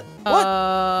hell is that? What?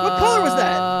 What color was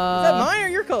that? Is that mine or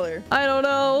your color? I don't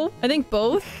know. I think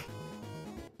both.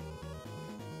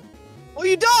 Oh,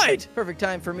 you died! Perfect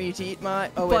time for me to eat my...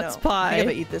 Oh, wait, Butts no. pie. I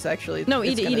think if I eat this, actually, No,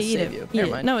 it's eat it, gonna eat it, eat save it. you. Eat Never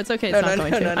it. mind. No, it's okay. It's No, not no,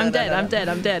 going no, to. no, I'm no, dead. no, I'm no. dead.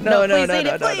 I'm dead. No, no, please no, eat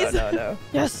no, it, no, please. no, no, no.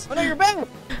 Yes. Oh, no, you're back.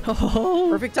 Oh.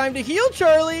 Perfect time to heal,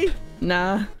 Charlie.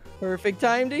 Nah. Perfect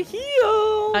time to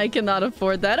heal. I cannot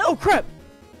afford that. Oh, Oh, crap.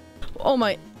 oh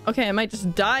my. Okay, I might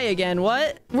just die again.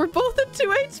 What? We're both at 2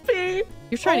 HP.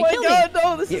 You're trying Oh, to kill my God, me.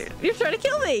 no, this is... You're trying to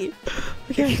kill me.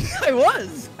 Okay. I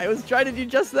was trying to do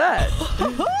just that.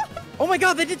 Oh, my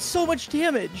God, that did so much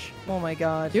damage. Oh, my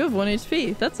God. You have 1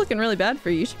 HP. That's looking really bad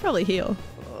for you. You should probably heal.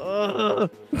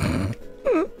 Okay.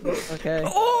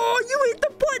 Oh, you ate the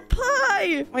butt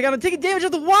pie. Oh, my God, I'm taking damage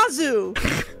at the wazoo.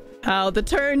 How the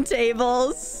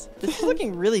turntables. This is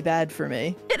looking really bad for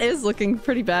me. It is looking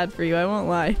pretty bad for you. I won't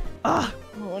lie. Ah.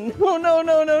 Oh, no, no,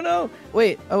 no, no, no.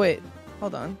 Wait. Oh, wait.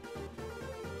 Hold on.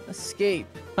 Escape.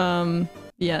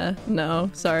 Yeah, no,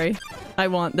 sorry. I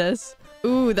want this.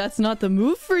 Ooh, that's not the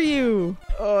move for you.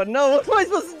 Oh, no. What am I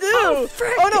supposed to do? Oh,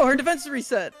 frick. Oh, no. Her defense is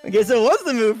reset. I guess it was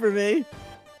the move for me.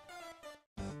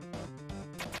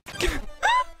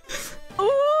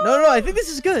 No, no, I think this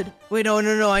is good. Wait, no,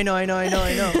 no, no. I know.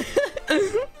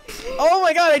 Oh,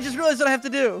 my God. I just realized what I have to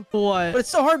do. What? But it's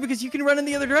so hard because you can run in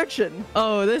the other direction.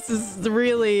 Oh, this is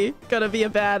really gonna be a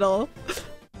battle.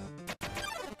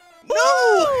 No!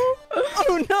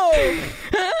 Oh, no.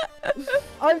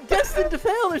 I'm destined to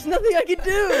fail. There's nothing I can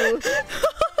do.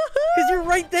 Because you're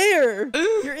right there.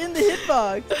 You're in the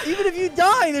hitbox. Even if you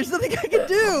die, there's nothing I can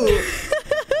do.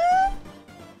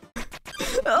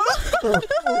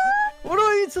 What am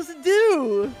I even supposed to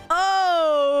do?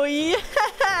 Oh,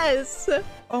 yes.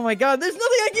 Oh my God, there's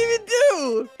nothing I can even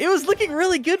do. It was looking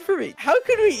really good for me. How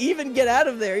could we even get out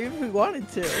of there even if we wanted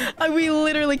to? We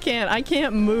literally can't. I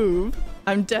can't move.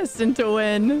 I'm destined to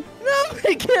win. No,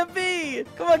 it can't be.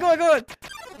 Come on, come on, come on.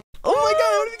 Oh my God,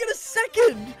 I don't even get a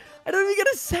second. I don't even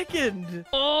get a second.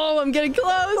 Oh, I'm getting close.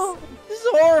 Oh, this is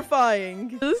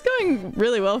horrifying. This is going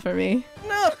really well for me.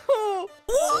 No. Whoa!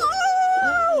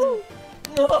 No.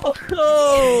 No.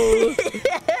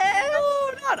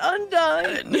 No, not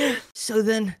Undyne. So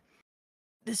then,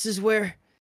 this is where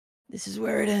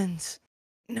it ends.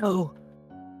 No.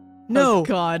 No. Oh,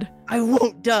 God. I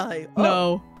won't die.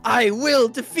 No. I will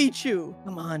defeat you.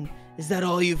 Come on. Is that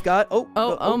all you've got? Oh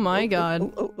my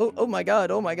God. Oh my God.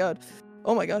 Oh my God.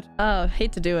 Oh my God. Oh,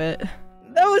 hate to do it.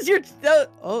 That was your...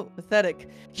 oh, pathetic.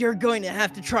 You're going to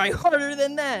have to try harder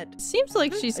than that. Seems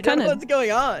like she's I don't kind know of... what's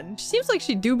going on. Seems like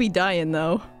she do be dying,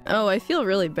 though. Oh, I feel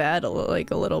really bad,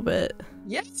 like, a little bit.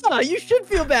 Yeah, you should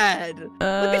feel bad. Look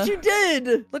what you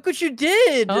did. Look what you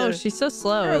did. Oh, she's so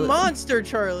slow. You're a monster,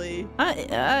 Charlie.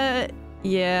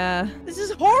 Yeah. This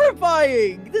is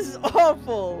horrifying. This is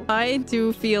awful. I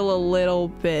do feel a little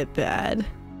bit bad.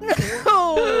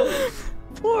 No.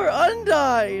 Poor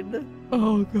Undyne.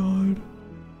 Oh, God.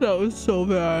 That was so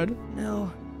bad.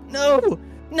 No. No.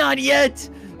 Not yet.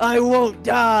 I won't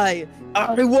die.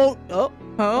 I won't. Oh.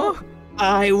 Oh?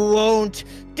 I won't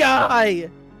die.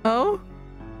 Oh?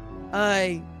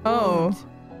 I Oh. won't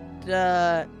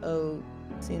die. Oh.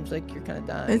 Seems like you're kind of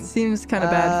dying. It seems kind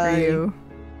of bad for you.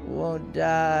 Won't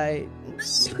die.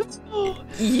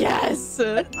 Yes!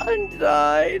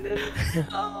 Undyne.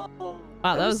 Oh.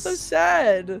 Wow, that was so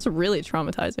sad. That's really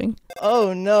traumatizing.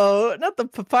 Oh no, not the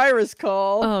Papyrus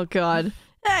call. Oh, God.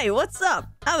 Hey, what's up?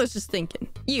 I was just thinking.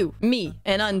 You, me,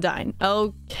 and Undyne.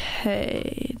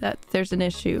 Okay, that there's an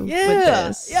issue with Yeah.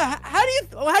 this. Yeah. How do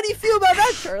you feel about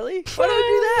that, Charlie? Why don't we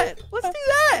do that? Let's do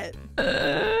that.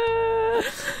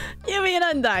 You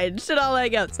and Undyne should all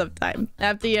hang out sometime.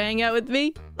 After you hang out with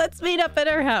me, let's meet up at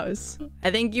our house.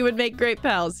 I think you would make great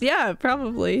pals. Yeah,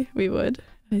 probably we would.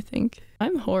 I think.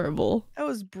 I'm horrible. That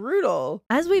was brutal.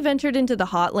 As we ventured into the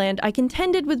Hotland, I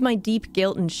contended with my deep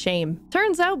guilt and shame.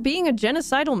 Turns out being a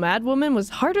genocidal madwoman was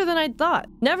harder than I'd thought.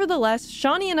 Nevertheless,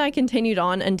 Seanie and I continued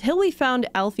on until we found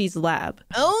Alfie's lab.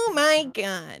 Oh my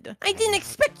god. I didn't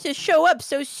expect to show up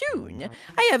so soon.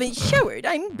 I haven't showered.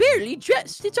 I'm barely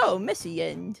dressed. It's all messy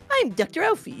and... I'm Dr.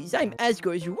 Alphys. I'm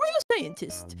Asgore's royal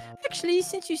scientist. Actually,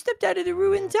 since you stepped out of the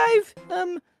ruins, I've,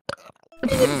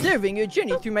 been observing your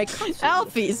journey through my console.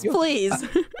 Alfie's, please.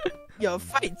 Your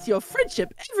fights, your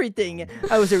friendship, everything.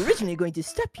 I was originally going to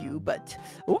stop you, but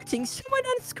watching someone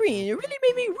on screen really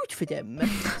made me root for them.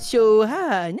 So,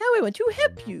 now I want to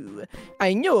help you.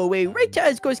 I know a way right to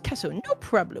Asgore's castle, no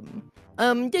problem.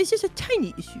 There's just a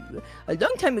tiny issue. A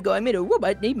long time ago, I made a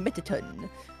robot named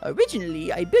Mettaton.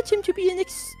 Originally, I built him to be an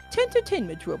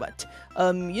entertainment robot.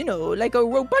 You know, like a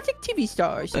robotic TV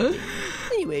star or something.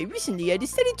 Anyway, recently I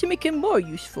decided to make him more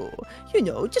useful. You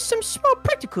know, just some small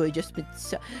practical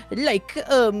adjustments. Like,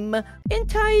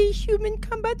 anti-human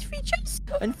combat features.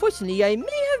 Unfortunately, I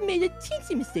may have made a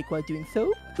teensy mistake while doing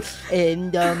so.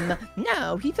 And,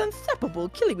 now he's unstoppable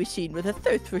killing machine with a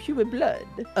thirst for human blood.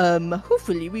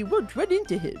 Hopefully we won't run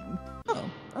into him. Oh,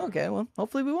 okay. Well,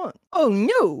 hopefully we won't. Oh,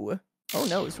 no. Oh,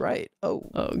 no, it's right. Oh.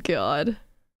 Oh, God.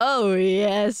 Oh,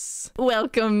 yes.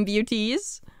 Welcome,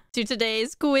 beauties, to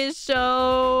today's quiz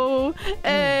show.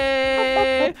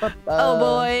 Hey. Oh,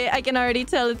 boy. I can already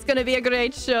tell it's going to be a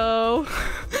great show.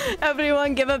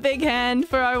 Everyone give a big hand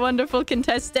for our wonderful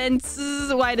contestants.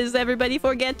 Why does everybody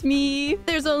forget me?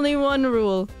 There's only one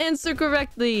rule. Answer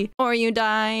correctly, or you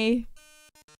die.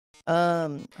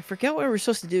 I forget what we're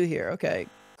supposed to do here. Okay.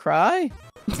 Cry?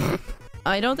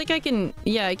 I don't think I can...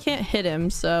 Yeah, I can't hit him,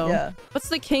 so... Yeah. What's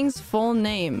the king's full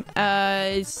name?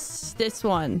 It's this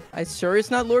one. I sure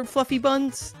it's not Lord Fluffy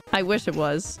Buns? I wish it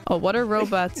was. Oh, what are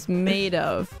robots made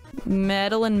of?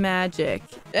 Metal and magic.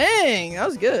 Dang, that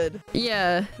was good.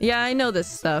 Yeah, I know this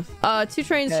stuff. Two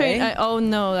trains, Okay. oh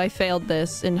no, I failed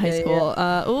this in high school.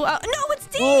 No, it's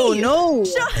D! Oh, no!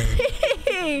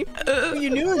 Johnny! You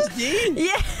knew it was D?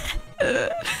 Yeah!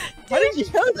 How did you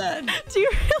know that? Do you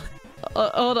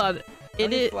really... hold on. How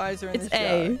many flies are in It's this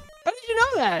A. jar? How did you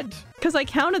know that? Because I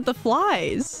counted the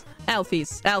flies.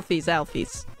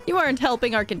 Alphys. You aren't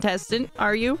helping our contestant,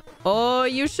 are you? Oh,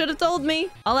 you should have told me.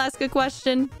 I'll ask a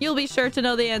question. You'll be sure to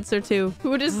know the answer to.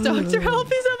 Who does Dr.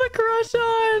 Alphys have a crush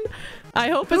on? I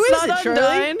hope Who it's is not it, Charlie?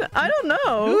 Undyne. I don't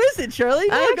know. Who is it, Charlie?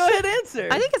 Yeah, go ahead, answer.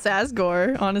 I think it's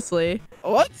Asgore, honestly.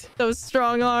 What? Those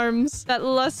strong arms, that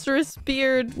lustrous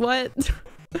beard, what?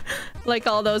 Like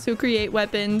all those who create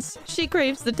weapons, she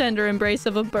craves the tender embrace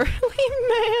of a burly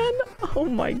man. Oh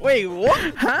my... Wait,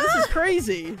 what? Huh? This is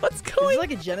crazy. What's Is going this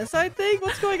like a genocide thing?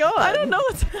 What's going on? I don't know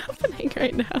what's happening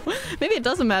right now. Maybe it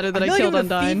doesn't matter that I feel killed like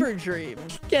I'm in a Undyne. fever dream.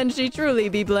 Can she truly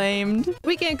be blamed?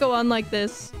 We can't go on like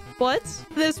this. What?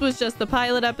 This was just the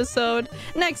pilot episode.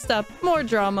 Next up, more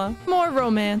drama, more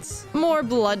romance, more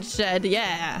bloodshed.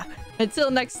 Yeah. Until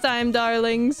next time,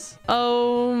 darlings.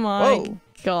 Oh my Whoa.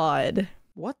 God.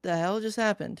 What the hell just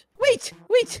happened? Wait,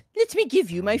 let me give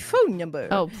you my phone number.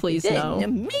 Oh, please Then, no.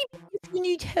 maybe if you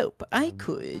need help, I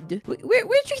could. Where'd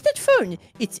you get that phone?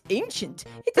 It's ancient.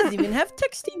 It doesn't even have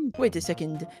texting. Wait a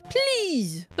second.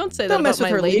 Please. Don't say that Don't about mess with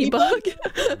my her, ladybug.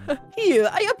 Here,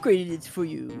 I upgraded it for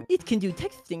you. It can do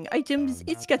texting items.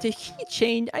 It's got a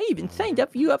keychain. I even signed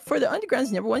you up for the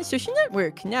Underground's #1 social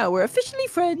network. Now we're officially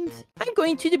friends. I'm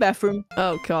going to the bathroom.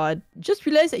 Oh God. Just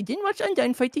realized I didn't watch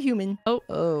Undyne fight the human.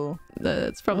 Oh.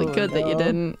 That's probably Oh, good that you no.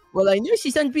 didn't. Well, I know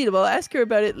she's unbeatable. Ask her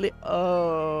about it.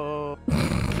 Oh.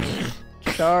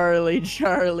 Charlie.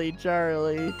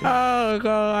 Oh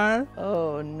God.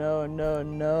 Oh,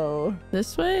 no.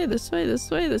 This way, and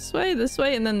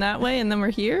then that way, and then we're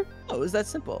here? Oh, it was that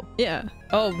simple. Yeah.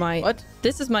 Oh my. What?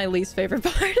 This is my least favorite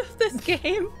part of this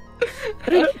game.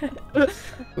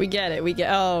 We get it.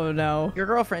 Oh no. Your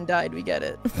girlfriend died, we get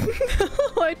it.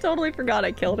 I totally forgot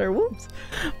I killed her. Whoops.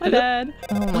 My bad.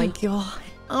 Oh my God.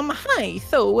 Hi.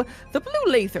 So, the blue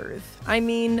lasers. I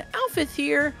mean, Alpha's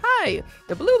here. Hi.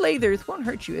 The blue lasers won't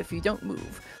hurt you if you don't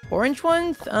move. Orange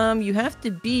ones, you have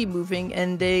to be moving,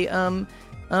 and they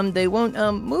won't,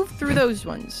 move through those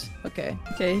ones. Okay.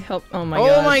 Okay, help. Oh my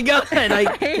God. Oh my God!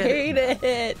 I hate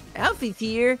it. Alpha's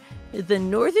here. The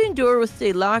northern door will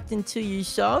stay locked until you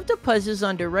solve the puzzles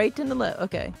on the right and the left.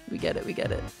 Okay, we get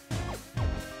it.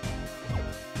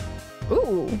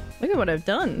 Ooh, look at what I've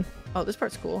done. Oh, this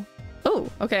part's cool. Oh,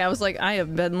 okay. I was like, I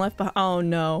have been left behind. Oh,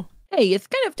 no. Hey, it's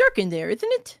kind of dark in there, isn't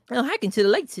it? I'll hack into the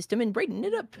light system and brighten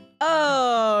it up.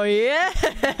 Oh,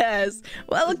 yes!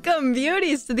 Welcome,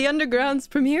 beauties, to the Underground's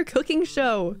premiere cooking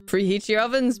show. Preheat your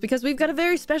ovens because we've got a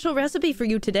very special recipe for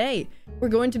you today. We're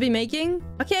going to be making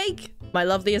a cake. My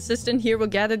lovely assistant here will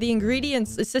gather the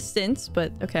ingredients. Assistants,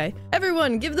 but okay.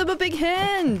 Everyone, give them a big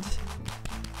hand.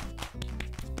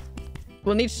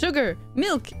 We'll need sugar,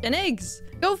 milk, and eggs.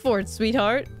 Go for it,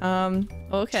 sweetheart.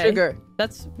 Okay. Sugar.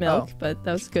 That's milk, but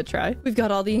that was a good try. We've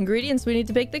got all the ingredients we need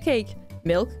to bake the cake.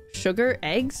 Milk, sugar,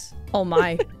 eggs. Oh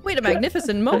my. Wait a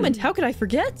magnificent moment. How could I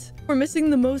forget? We're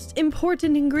missing the most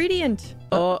important ingredient.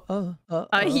 A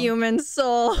human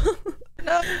soul.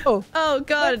 No. Oh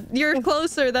god, you're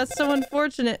closer. That's so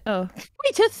unfortunate. Oh.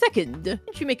 Wait a second.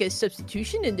 Didn't you make a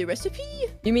substitution in the recipe?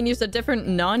 You mean use a different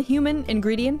non-human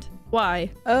ingredient? Why?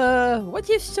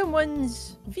 What if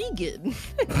someone's vegan?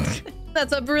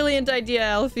 That's a brilliant idea,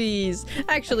 Alfies.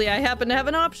 Actually, I happen to have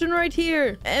an option right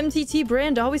here. MTT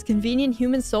brand always convenient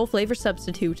human soul flavor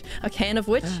substitute. A can of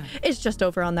which is just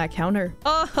over on that counter.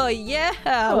 Oh,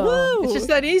 yeah. Woo! It's just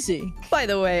that easy. By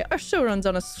the way, our show runs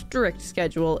on a strict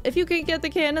schedule. If you can get the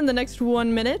can in the next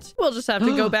 1 minute, we'll just have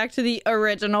to go back to the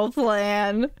original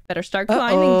plan. Better start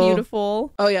climbing,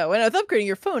 beautiful. Oh yeah, when I was upgrading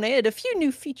your phone, I had a few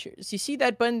new features. You see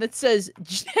that button that says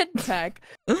jetpack?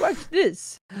 Watch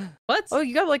this. What? Oh,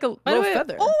 you got like a little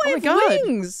feather. Oh, I have God.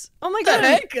 wings. Oh my What god. the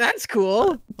heck? That's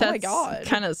cool. That's oh my god.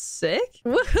 kind of sick.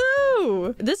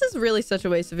 Woohoo! This is really such a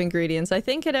waste of ingredients. I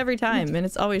think it every time, and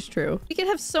it's always true. We could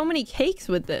have so many cakes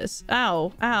with this.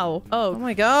 Ow. Ow. Oh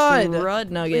my god.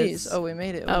 Crud nuggets. Please. Oh, we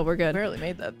made it. Oh, we're good. Barely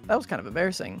made that. That was kind of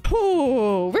embarrassing.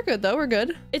 Oh, we're good though. We're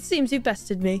good. It seems you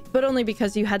bested me, but only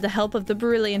because you had the help of the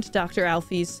brilliant Dr.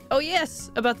 Alfies. Oh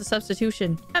yes, about the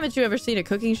substitution. Haven't you ever seen a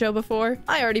cooking show before?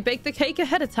 I already baked the cake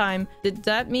ahead of time. Did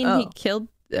that mean he killed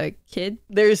a kid?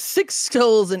 There's 6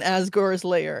 skulls in Asgore's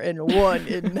lair and 1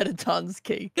 in Mettaton's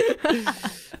cake.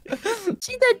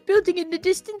 See that building in the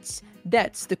distance?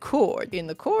 That's the core. In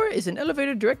the core is an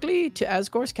elevator directly to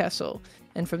Asgore's castle.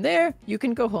 And from there, you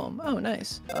can go home. Oh,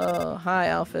 nice. Oh, hi,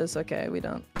 Alphys. Okay, we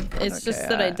don't. It's just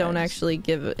that I don't actually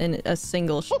give a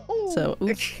single so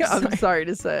oops, I'm sorry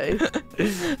to say.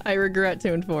 I regret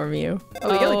to inform you.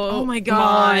 Oh my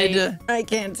god. I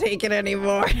can't take it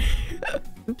anymore.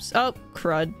 Oops. Oh,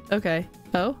 crud. Okay.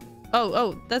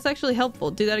 Oh, that's actually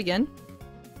helpful. Do that again.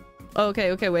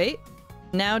 Okay, wait.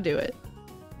 Now do it.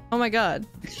 Oh my god.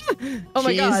 Oh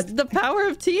my god. The power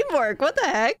of teamwork. What the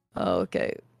heck? Oh,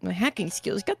 okay. My hacking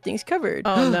skills got things covered.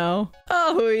 Oh no.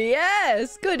 Oh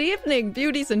yes! Good evening,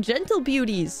 beauties and gentle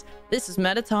beauties. This is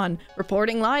Mettaton,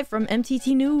 reporting live from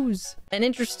MTT News. An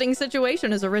interesting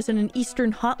situation has arisen in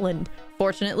Eastern Hotland.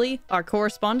 Fortunately, our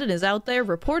correspondent is out there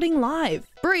reporting live.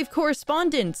 Brave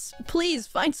correspondents, please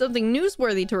find something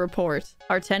newsworthy to report.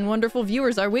 Our 10 wonderful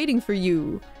viewers are waiting for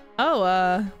you.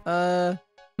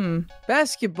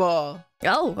 Basketball.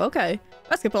 Oh, okay.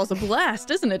 Basketball's a blast,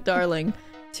 isn't it, darling?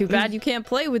 Too bad you can't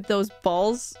play with those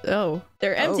balls. Oh,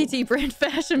 they're MTT brand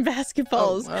fashion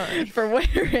basketballs for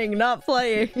wearing, not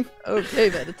playing. Okay,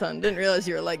 Mettaton. Didn't realize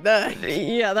you were like that.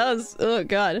 Yeah, that was, oh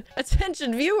god.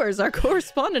 Attention viewers, our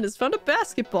correspondent has found a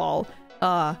basketball.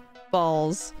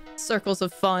 Balls. Circles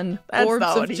of fun. That's orbs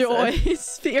not of what he joy. said.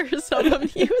 Spheres of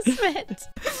amusement.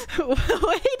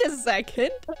 Wait a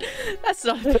second. That's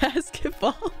not a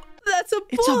basketball. That's a bomb!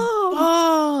 It's a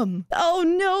bomb! Oh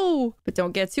no! But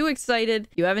don't get too excited.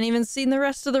 You haven't even seen the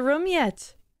rest of the room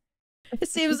yet. It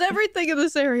seems everything in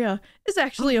this area is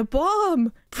actually a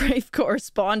bomb. Brave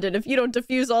correspondent, if you don't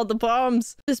defuse all the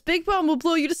bombs, this big bomb will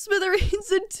blow you to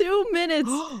smithereens in 2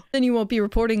 minutes. Then you won't be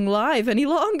reporting live any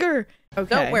longer.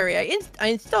 Okay. Don't worry, I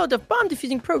installed a bomb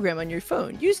defusing program on your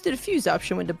phone. Use the defuse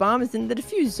option when the bomb is in the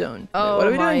defuse zone. Oh, what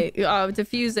are we doing?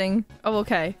 Defusing. Oh,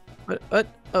 okay. What?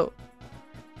 Oh.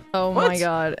 Oh What? my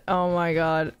god. Oh my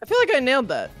god. I feel like I nailed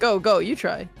that. Go, you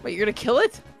try. Wait, you're gonna kill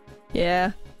it?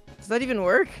 Yeah. Does that even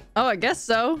work? Oh, I guess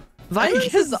so.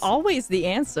 Violence is always the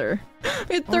answer.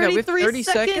 We had 33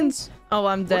 seconds. Oh,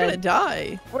 I'm dead. We're gonna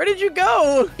die. Where did you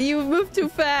go? You moved too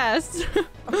fast.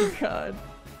 Oh god.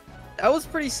 That was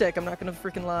pretty sick, I'm not gonna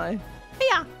freaking lie.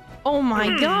 Yeah. Oh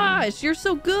my gosh, you're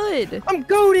so good. I'm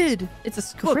goated! It's a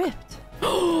script.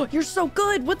 Oh, you're so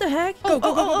good. What the heck?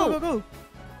 Go.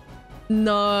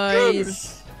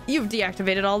 Nice. You've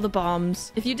deactivated all the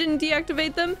bombs. If you didn't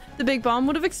deactivate them, the big bomb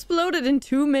would have exploded in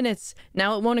 2 minutes.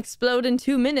 Now it won't explode in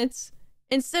 2 minutes.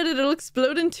 Instead, it'll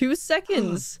explode in 2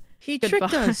 seconds. He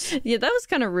tricked us. Yeah, that was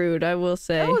kind of rude, I will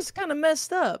say. That was kind of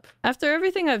messed up. After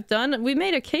everything I've done, we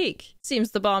made a cake.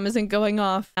 Seems the bomb isn't going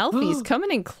off. Alfie's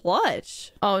coming in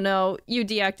clutch. Oh no, you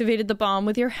deactivated the bomb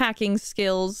with your hacking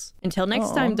skills. Until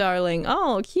next time, darling.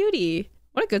 Oh, cutie.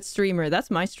 What a good streamer. That's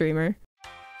my streamer.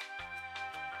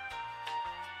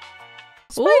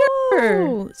 Spider!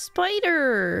 Ooh,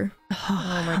 spider!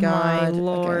 Oh my god. My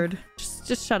lord. Okay.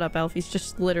 Just shut up, Alfie.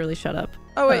 Just literally shut up.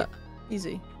 Oh, wait.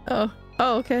 Easy. Oh,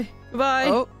 okay. Bye.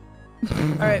 Oh.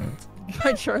 Alright.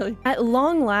 Bye, Charlie. At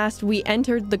long last, we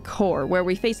entered the core, where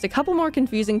we faced a couple more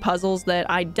confusing puzzles that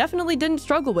I definitely didn't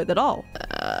struggle with at all.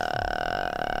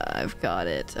 I've got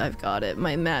it. I've got it.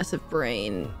 My massive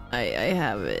brain. I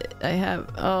have it.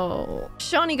 Oh.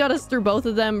 Seanie got us through both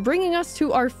of them, bringing us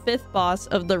to our 5th boss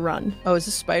of the run. Oh, is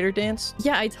this spider dance?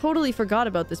 Yeah, I totally forgot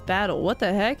about this battle. What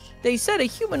the heck? They said a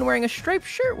human wearing a striped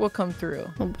shirt will come through.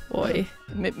 Oh boy.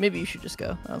 Maybe you should just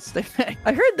go. I'll stay back.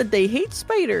 I heard that they hate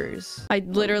spiders. I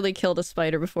literally killed a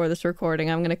spider before this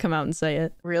recording. I'm gonna come out and say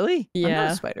it. Really? I'm not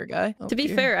Yeah. a spider guy. Oh, To be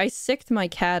dear. fair, I sicked my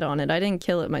cat on it. I didn't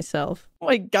kill it myself. Oh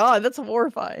my god, that's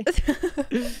horrifying.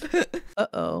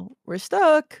 Uh-oh. We're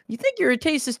stuck. You think your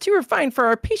taste is too refined for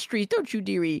our pastries, don't you,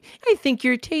 dearie? I think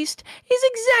your taste is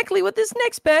exactly what this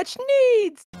next batch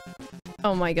needs.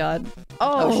 Oh my god.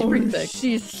 Oh, she's pretty thick.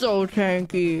 She's so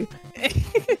tanky.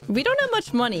 We don't have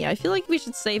much money. I feel like we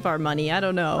should save our money. I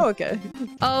don't know. Oh, okay.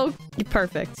 Oh,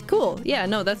 perfect. Cool. Yeah,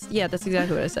 no, that's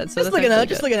exactly what I said. So Just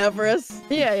that's looking out for us.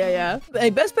 Yeah. Hey,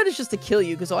 best bet is just to kill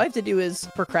you, because all I have to do is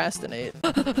procrastinate.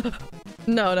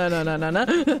 No.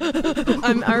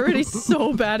 I'm already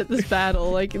so bad at this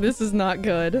battle. Like, this is not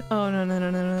good. Oh,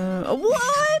 no.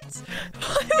 What?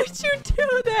 Why would you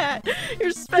do that?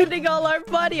 You're spending all our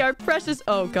money, our precious...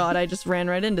 Oh, God, I just ran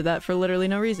right into that for literally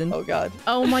no reason. Oh, god.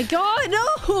 Oh, my God,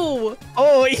 no!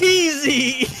 Oh,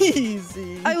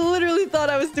 easy. I literally thought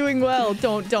I was doing well.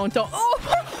 Don't. Oh,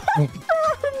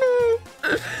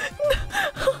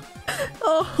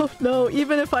 oh, no.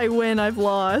 Even if I win, I've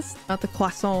lost. Not the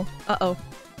croissant. Uh-oh.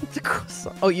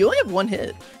 Oh, you only have one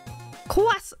hit.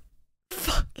 Croissant.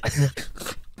 Fuck.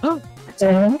 Oh.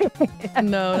 No.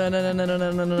 No,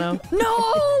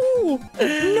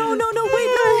 wait,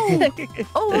 no.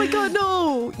 Oh my god,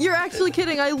 no. You're actually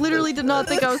kidding. I literally did not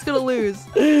think I was gonna lose.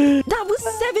 That was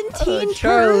 17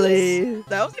 Charlie. turns.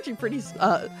 That was actually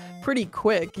pretty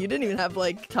quick. You didn't even have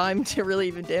like time to really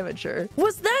even damage her.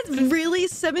 Was that really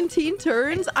 17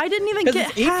 turns? I didn't even get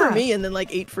It's 8 half. for me and then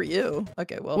like 8 for you.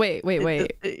 Okay, well. Wait.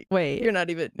 You're not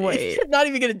even. Wait. You're not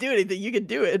even gonna do anything. You can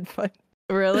do it, but.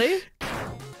 Really?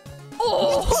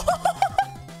 Oh.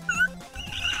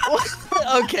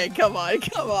 Okay, come on.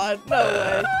 No way.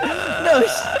 No,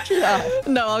 stop.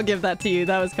 No, I'll give that to you.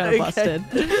 That was kind of busted.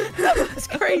 That was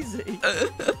crazy.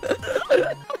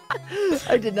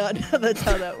 I did not know that's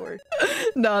how that worked.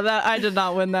 No, I did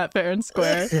not win that fair and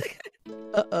square.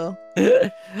 Uh-oh.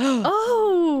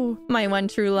 Oh, my one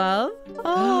true love.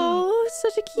 Oh,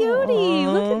 such a cutie.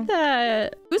 Look at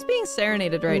that. Who's being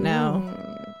serenaded right now?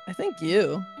 I think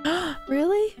you.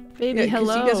 Really? Baby, Yeah, 'cause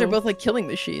hello. you guys are both like killing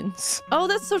machines. Oh,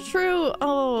 that's so true.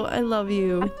 Oh, I love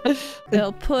you.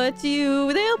 They'll put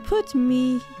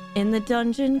me in the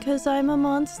dungeon because I'm a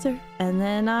monster. And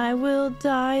then I will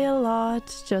die a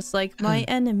lot, just like my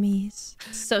enemies.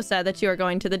 So sad that you are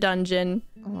going to the dungeon.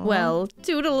 Aww. Well,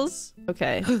 toodles.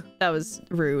 Okay, that was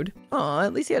rude. Aw,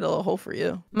 at least he had a little hole for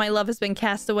you. My love has been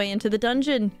cast away into the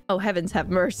dungeon. Oh, heavens have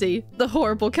mercy. The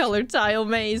horrible colored tile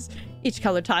maze. Each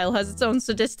colored tile has its own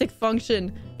sadistic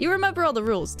function. You remember all the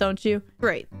rules, don't you?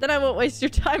 Great. Then I won't waste your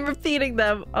time repeating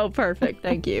them. Oh, perfect.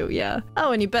 Thank you. Yeah.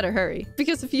 Oh, and you better hurry.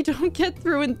 Because if you don't get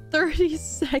through in 30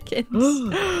 seconds...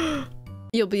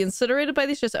 You'll be incinerated by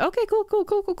these just... Okay, cool.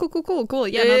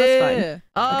 Yeah, no, that's fine.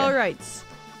 All Okay.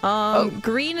 right.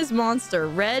 Green is monster.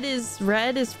 Red is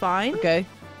fine. Okay.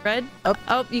 Red? Up.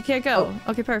 Oh, you can't go.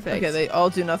 Okay, perfect. Okay, they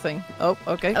all do nothing. Oh,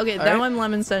 okay. Okay, All now right. I'm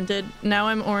lemon scented. Now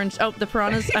I'm orange. Oh, the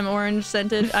piranhas. I'm orange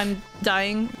scented. I'm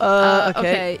dying.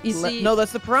 Okay. You see? No,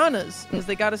 that's the piranhas. Because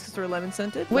they got us because we're lemon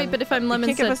scented. Wait, but if I'm lemon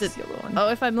you can't give us scented. this yellow one. Oh,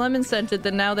 if I'm lemon scented,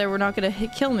 then now they were not gonna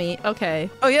kill me. Okay.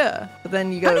 Oh, yeah. But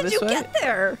then you go How did this you way. get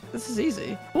there? This is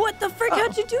easy. What the frick? Oh.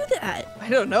 How'd you do that? I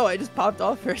don't know. I just popped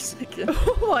off for a second.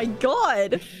 Oh my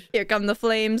god. Here come the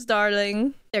flames,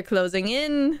 darling. They're closing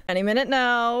in. Any minute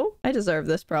now. I deserve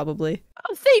this, probably.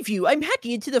 I'll save you. I'm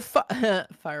hacking into the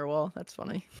firewall. That's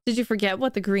funny. Did you forget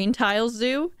what the green tiles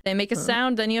do? They make a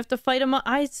sound, then you have to fight them.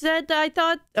 I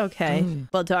thought... Okay.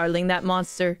 Well, darling, that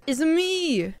monster is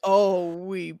me. Oh,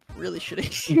 we really should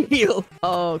have healed.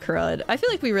 Oh, crud. I feel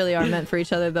like we really are meant for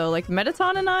each other, though. Like,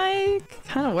 Mettaton and I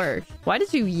kind of work. Why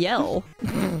did you yell?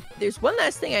 There's one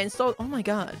last thing I installed. Oh my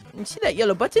god. You see that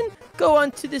yellow button? Go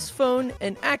onto this phone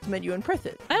and act menu and press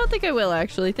it. I don't think I will,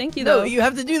 actually. Thank you, though. No, you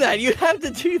have to do that. You have to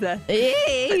do that.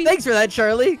 Hey. Thanks for that,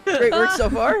 Charlie. Great work so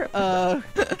far.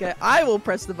 Okay, I will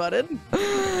press the button.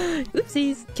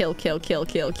 Oopsies. Kill, kill, kill,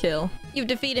 kill, kill. You've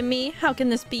defeated me. How can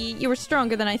this be? You were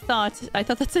stronger than I thought. I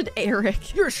thought that said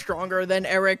Eric. You're stronger than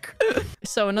Eric.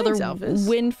 So another Thanks,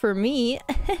 win for me.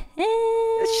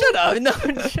 Shut up. No,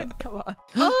 come on.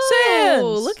 Oh,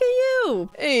 Sans. look at you.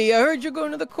 Hey, I heard you're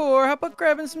going to the core. How about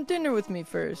grabbing some dinner with me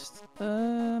first?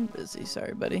 I'm busy.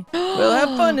 Sorry, buddy. We'll have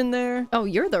fun in there. Oh,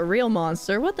 you're the real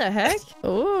monster. What the heck?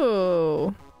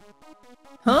 Oh.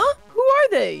 Huh? Who are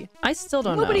they? I still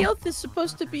don't know. Nobody else is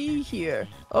supposed to be here.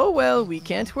 Oh, well, we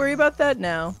can't worry about that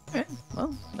now.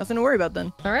 Well, nothing to worry about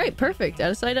then. All right, perfect.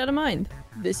 Out of sight, out of mind.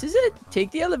 This is it. Take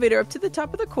the elevator up to the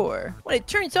top of the core. When it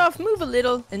turns off, move a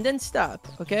little and then stop.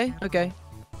 Okay? Okay.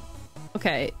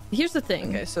 Okay, here's the thing.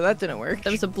 Okay, so that didn't work.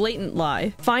 That was a blatant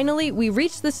lie. Finally, we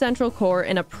reached the central core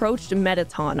and approached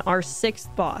Mettaton, our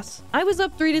 6th boss. I was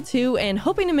up 3-2 and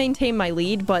hoping to maintain my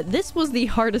lead, but this was the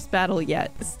hardest battle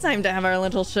yet. It's time to have our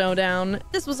little showdown.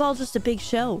 This was all just a big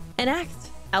show. An act.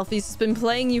 Alphys has been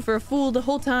playing you for a fool the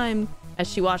whole time.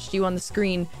 As she watched you on the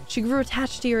screen, she grew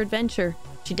attached to your adventure.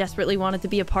 She desperately wanted to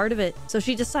be a part of it, so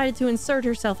she decided to insert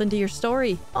herself into your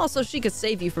story. Also, she could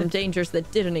save you from dangers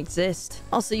that didn't exist.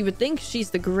 Also, you would think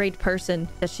she's the great person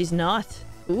that she's not.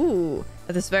 Ooh.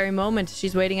 At this very moment,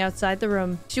 she's waiting outside the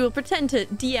room. She will pretend to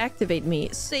deactivate me,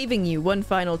 saving you one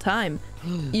final time.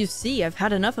 You see, I've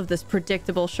had enough of this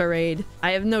predictable charade.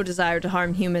 I have no desire to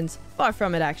harm humans. Far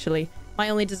from it, actually. My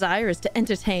only desire is to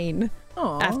entertain.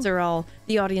 Aww. After all,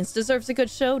 the audience deserves a good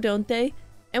show, don't they?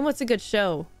 And what's a good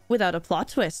show without a plot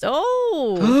twist?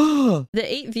 Oh!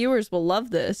 The 8 viewers will love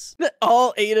this.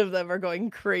 All 8 of them are going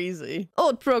crazy.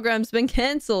 Old program's been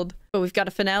cancelled, but we've got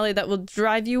a finale that will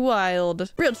drive you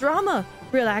wild. Real drama,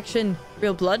 real action,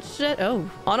 real bloodshed. Oh,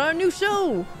 on our new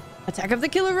show, Attack of the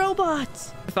Killer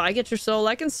Robots. If I get your soul,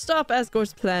 I can stop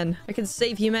Asgore's plan. I can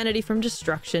save humanity from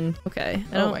destruction. Okay.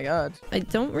 Oh my god. I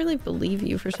don't really believe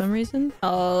you for some reason.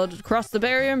 I'll cross the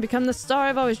barrier and become the star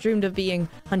I've always dreamed of being.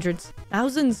 Hundreds,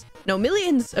 thousands, no,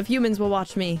 millions of humans will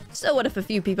watch me. So what if a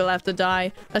few people have to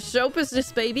die? A show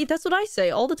business, baby. That's what I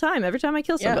say all the time, every time I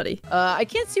kill somebody. I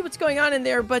can't see what's going on in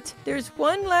there, but there's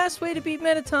one last way to beat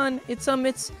Mettaton. It's you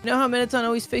know how Mettaton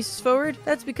always faces forward?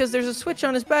 That's because there's a switch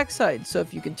on his backside. So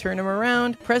if you can turn him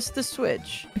around, press the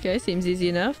switch. Okay, seems easy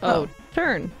enough. Oh,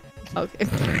 turn. Okay.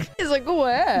 He's like,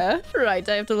 where? Right,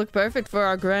 I have to look perfect for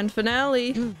our grand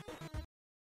finale.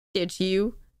 Did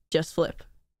you just flip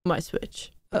my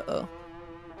switch? Uh-oh.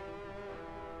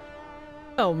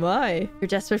 Oh my. You're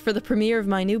desperate for the premiere of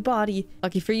my new body.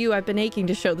 Lucky for you, I've been aching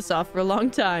to show this off for a long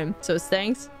time. So as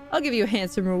thanks, I'll give you a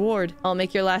handsome reward. I'll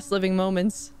make your last living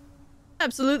moments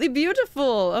absolutely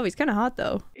beautiful. Oh, he's kind of hot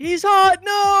though. He's hot.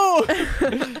 No.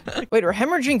 Wait, we're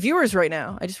hemorrhaging viewers right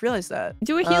now. I just realized that.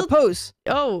 Do a heal pose.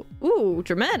 Oh, ooh,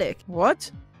 dramatic.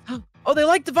 What? Oh, they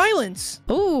like the violence.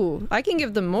 Ooh, I can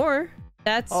give them more.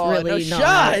 That's really no not.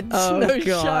 Shot. Oh, no God.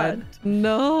 shot.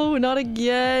 No, not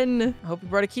again. I hope you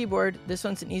brought a keyboard. This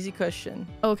one's an easy question.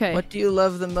 Okay. What do you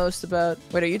love the most about...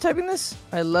 Wait, are you typing this?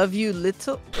 I love you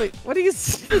little... Wait, what are you...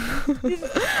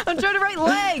 I'm trying to write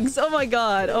legs. Oh my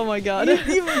God. Oh my God.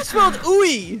 You spelled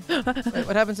ooey. Wait,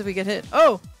 what happens if we get hit?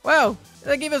 Oh, wow.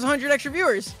 That gave us 100 extra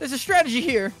viewers. There's a strategy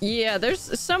here. Yeah,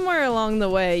 there's somewhere along the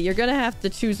way, you're gonna have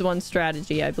to choose one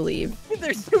strategy, I believe.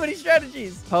 There's too many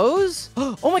strategies. Pose?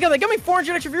 Oh my god, they got me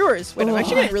 400 extra viewers. Wait, I'm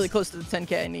actually getting really close to the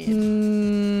 10k I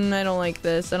need. I don't like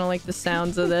this. I don't like the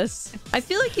sounds of this. I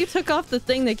feel like you took off the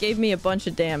thing that gave me a bunch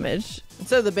of damage.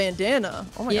 Instead of the bandana.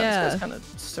 Oh my god, Yeah. this guy's kind of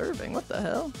serving. What the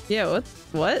hell? Yeah,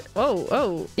 what?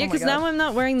 Whoa. Yeah, because now I'm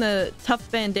not wearing the tough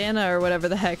bandana or whatever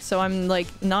the heck, so I'm like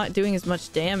not doing as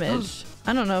much damage.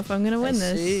 I don't know if I'm gonna win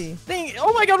this. See.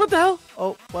 Oh my god, what the hell?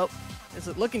 Oh, well, is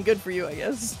it looking good for you, I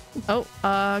guess? Oh,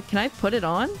 can I put it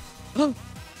on?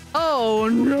 Oh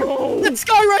no! That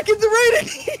skyrocketed the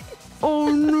rating!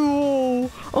 Oh no!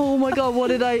 Oh my god,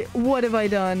 what have I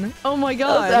done? Oh my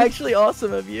god. That was actually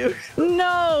awesome of you.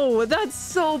 No, that's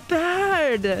so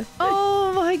bad.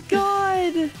 Oh my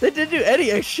god. That didn't do any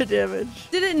extra damage.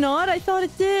 Did it not? I thought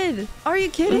it did. Are you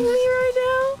kidding me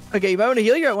right now? Okay, you might want to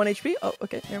heal. You're at 1 HP. Oh,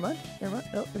 okay. Never mind.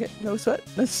 Oh, okay. No sweat.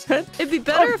 No sweat. It'd be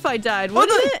better if I died,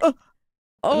 wouldn't it?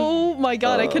 Oh my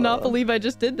god, I cannot believe I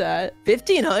just did that.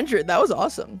 1500. That was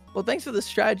awesome. Well, thanks for the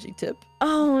strategy tip.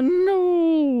 Oh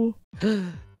no.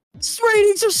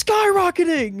 Ratings are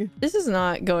skyrocketing. This is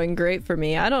not going great for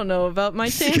me. I don't know about my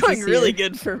chances. It's going really here.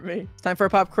 good for me. It's time for a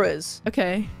pop quiz.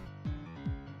 Okay.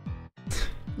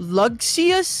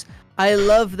 Luxius I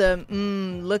love them.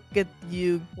 Look at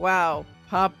you. Wow.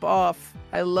 Pop off.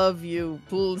 I love you.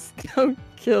 Please don't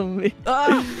kill me.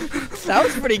 That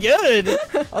was pretty good.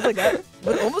 I think that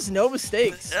with almost no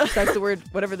mistakes. Besides the word,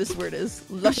 whatever this word is.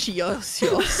 Luscious.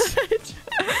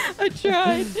 I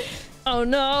tried. Oh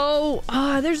no!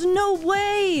 There's no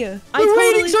way! The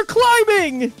ratings are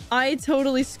climbing! I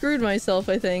totally screwed myself,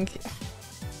 I think.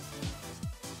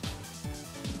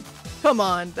 Come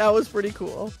on, that was pretty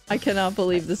cool. I cannot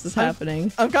believe this is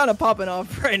happening. I'm kind of popping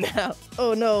off right now.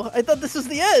 Oh no, I thought this was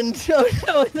the end. Oh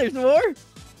no, there's more?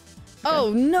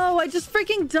 Oh no, I just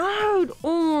freaking died!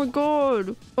 Oh my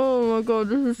god. Oh my god,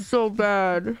 this is so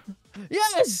bad.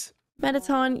 Yes!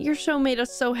 Mettaton, your show made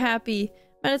us so happy.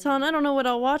 Mettaton, I don't know what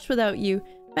I'll watch without you.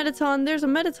 Mettaton, there's a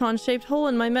Mettaton-shaped hole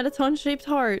in my Mettaton-shaped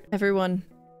heart. Everyone,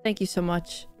 thank you so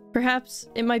much. Perhaps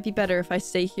it might be better if I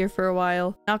stay here for a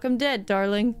while. Knock him dead,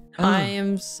 darling. I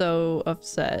am so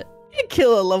upset. You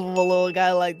kill a lovable little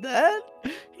guy like that.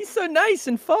 He's so nice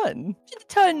and fun.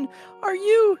 Mettaton, are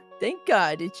you? Thank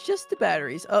God, it's just the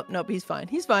batteries. Oh, nope, he's fine.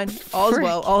 He's fine. All is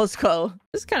well. All is well.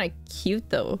 This is kind of cute,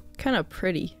 though. Kind of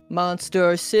pretty.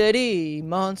 Monster City.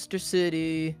 Monster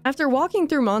City. After walking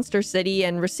through Monster City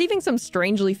and receiving some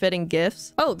strangely fitting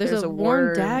gifts... Oh, there's a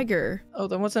worn dagger. Oh,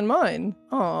 then what's in mine?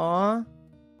 Aww.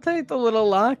 Take the little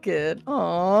locket.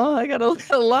 Aww, I got a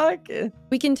little locket.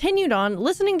 We continued on,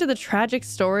 listening to the tragic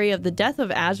story of the death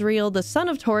of Azrael, the son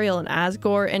of Toriel and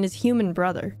Asgore, and his human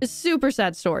brother. A super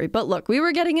sad story, but look, we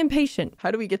were getting impatient.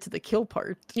 How do we get to the kill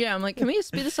part? Yeah, I'm like, can we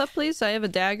speed this up, please? I have a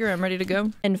dagger, I'm ready to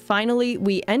go. And finally,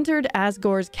 we entered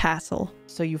Asgore's castle.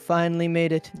 So you finally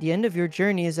made it. The end of your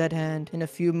journey is at hand. In a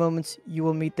few moments, you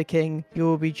will meet the king. You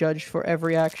will be judged for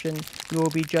every action. You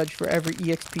will be judged for every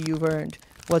EXP you've earned.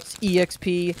 What's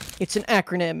EXP? It's an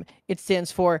acronym. It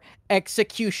stands for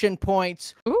execution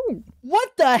points. Ooh.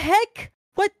 What the heck?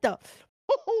 What the?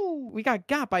 Oh, we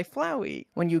got by Flowey.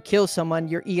 When you kill someone,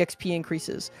 your EXP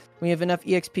increases. When you have enough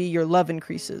EXP, your love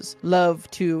increases. Love,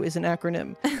 too, is an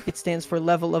acronym. It stands for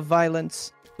level of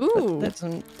violence. Ooh,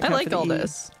 I like all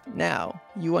this. Now,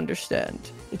 you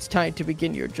understand. It's time to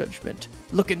begin your judgment.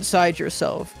 Look inside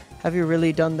yourself. Have you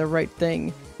really done the right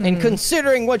thing? And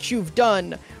considering what you've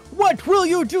done, what will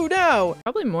you do now?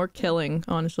 Probably more killing,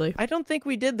 honestly. I don't think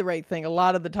we did the right thing a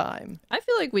lot of the time. I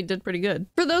feel like we did pretty good.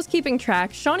 For those keeping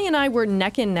track, Seanie and I were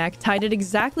neck and neck, tied at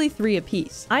exactly 3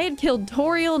 apiece. I had killed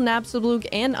Toriel, Napstablook,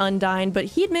 and Undyne, but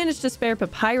he'd managed to spare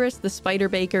Papyrus, the Spider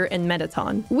Baker, and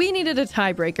Mettaton. We needed a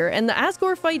tiebreaker, and the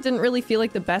Asgore fight didn't really feel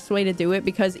like the best way to do it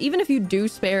because even if you do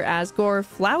spare Asgore,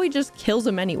 Flowey just kills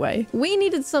him anyway. We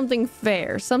needed something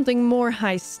fair, something more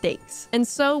high stakes. And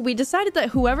so we decided that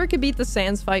whoever could beat the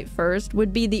Sans fight first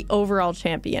would be the overall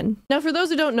champion. Now, for those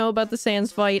who don't know about the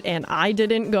Sans fight, and I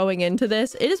didn't going into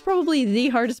this, it is probably the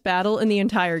hardest battle in the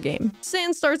entire game.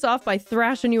 Sans starts off by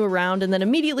thrashing you around and then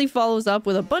immediately follows up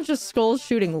with a bunch of skulls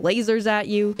shooting lasers at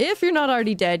you. If you're not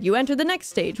already dead, you enter the next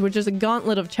stage, which is a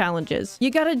gauntlet of challenges. You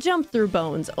gotta jump through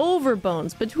bones, over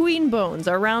bones, between bones,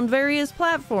 around various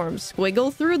platforms,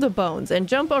 squiggle through the bones, and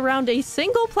jump around a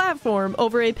single platform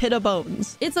over a pit of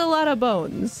bones. It's a lot of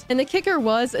bones. And the kicker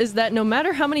is that no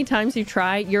matter how many times you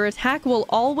try, your attack will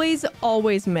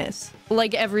always miss.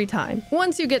 Like every time.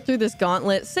 Once you get through this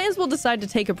gauntlet, Sans will decide to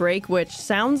take a break, which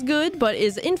sounds good, but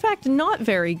is in fact not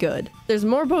very good. There's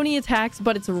more bony attacks,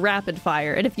 but it's rapid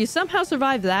fire, and if you somehow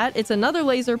survive that, it's another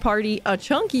laser party, a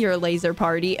chunkier laser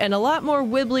party, and a lot more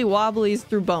wibbly wobblies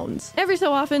through bones. Every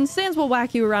so often, Sans will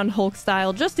whack you around Hulk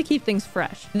style just to keep things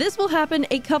fresh. This will happen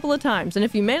a couple of times, and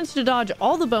if you manage to dodge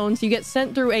all the bones, you get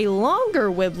sent through a longer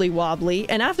wibbly wobbly,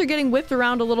 and after getting whipped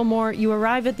around a little more, you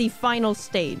arrive at the final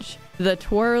stage. The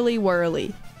twirly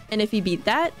whirly. And if you beat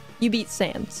that, you beat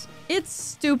Sans. It's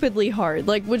stupidly hard.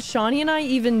 Like, would Seanie and I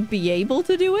even be able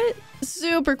to do it?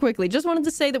 Super quickly, just wanted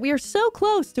to say that we are so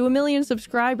close to 1 million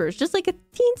subscribers, just like a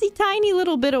teensy tiny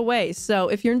little bit away. So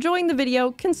if you're enjoying the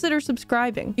video, consider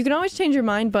subscribing. You can always change your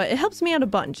mind, but it helps me out a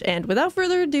bunch. And without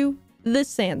further ado, the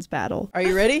Sans battle. Are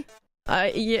you ready?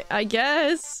 Yeah, I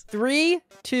guess. 3,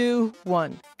 2,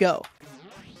 1, go.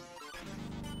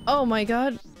 Oh my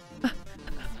god.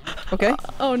 Okay.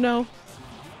 Oh no.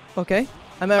 Okay.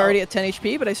 I'm already at 10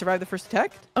 HP, but I survived the first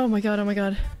attack. Oh my god, oh my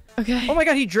god. Okay. Oh my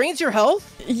god, he drains your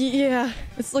health? Yeah,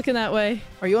 it's looking that way.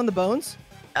 Are you on the bones?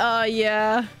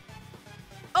 Yeah.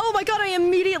 Oh my god, I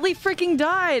immediately freaking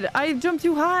died. I jumped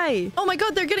too high. Oh my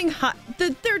god, they're getting high.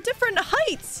 They're different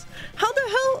heights. How the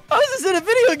hell? How is this in a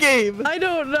video game? I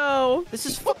don't know. This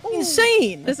is fucking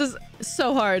insane. This is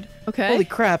so hard. Okay. Holy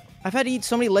crap. I've had to eat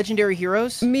so many legendary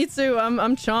heroes. Me too. I'm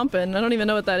chomping. I don't even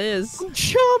know what that is. I'm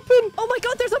chomping. Oh my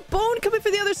god, there's a bone coming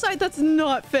from the other side. That's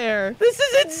not fair. This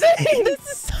is insane. This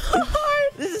is so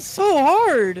hard. This is so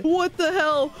hard. What the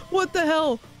hell? What the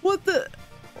hell? What the...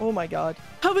 Oh my god.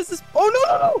 How is this? Oh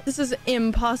no, no, no. This is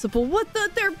impossible. What the?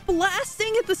 They're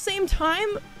blasting at the same time?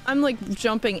 I'm like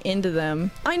jumping into them.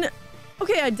 I know.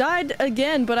 Okay, I died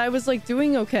again, but I was like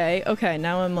doing okay. Okay,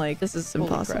 now I'm like, this is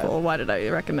impossible. Why did I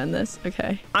recommend this?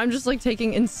 Okay. I'm just like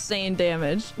taking insane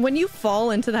damage. When you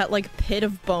fall into that like pit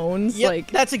of bones, Yep,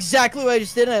 like... that's exactly what I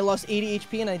just did, and I lost 80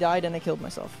 HP and I died and I killed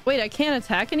myself. Wait, I can't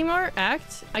attack anymore?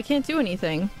 Act? I can't do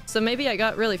anything. So maybe I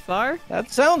got really far?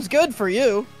 That sounds good for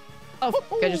you.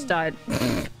 Oh, I just died.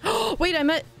 Wait, I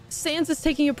met Sans is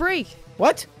taking a break.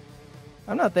 What?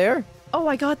 I'm not there. Oh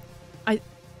my god.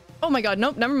 Oh my god,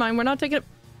 nope, never mind. We're not taking it.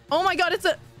 Oh my god,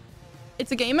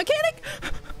 it's a game mechanic?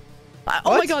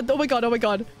 Oh my god, oh my god, oh my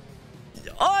god.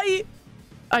 I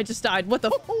just died. What the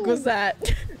f was that?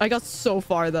 I got so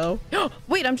far though.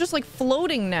 Wait, I'm just like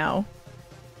floating now.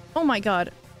 Oh my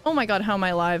god. Oh my god, how am I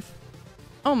alive?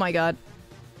 Oh my god.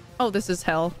 Oh, this is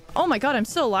hell. Oh my god, I'm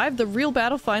still alive. The real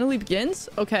battle finally begins.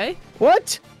 Okay.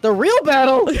 What? The real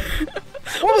battle? What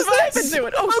was this?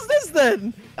 What was this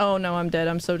then? Oh no, I'm dead.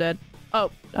 I'm so dead. Oh,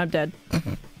 I'm dead.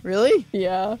 Really?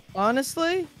 Yeah.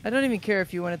 Honestly, I don't even care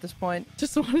if you win at this point.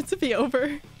 Just want it to be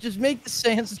over. Just make the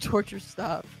Sans torture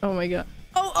stop. Oh my god.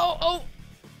 Oh, oh, oh.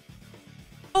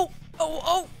 Oh, oh,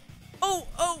 oh. Oh,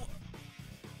 oh.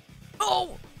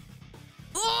 Oh.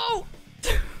 Oh.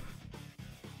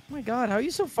 Oh my god, how are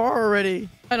you so far already?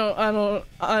 I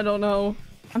don't know.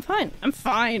 I'm fine. I'm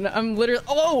fine. I'm literally...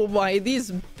 Oh my,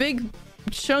 these big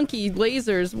chunky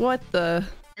lasers. What the...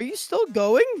 Are you still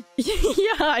going?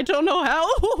 Yeah, I don't know how.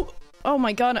 Oh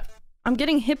my god. I'm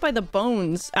getting hit by the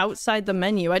bones outside the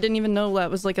menu. I didn't even know that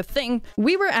was like a thing.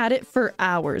 We were at it for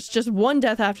hours, just one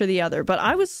death after the other, but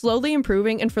I was slowly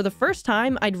improving, and for the first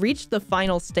time, I'd reached the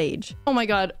final stage. Oh my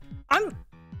god.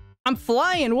 I'm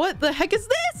flying. What the heck is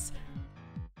this?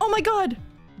 Oh my god.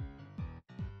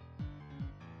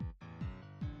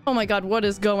 Oh my god, what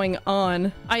is going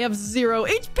on? I have 0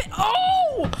 HP.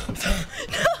 Oh!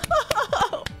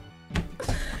 No!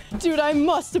 Dude, I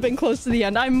must have been close to the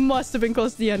end. I must have been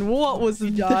close to the end. What was...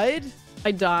 You died? I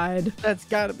died. That's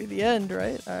gotta be the end,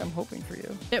 right? I'm hoping for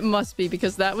you. It must be,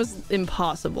 because that was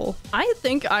impossible. I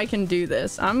think I can do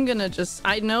this. I'm gonna just...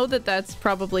 I know that that's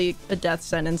probably a death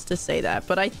sentence to say that,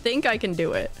 but I think I can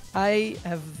do it. I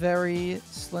have very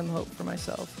slim hope for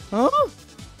myself. Huh?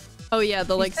 Oh yeah,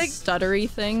 the like stuttery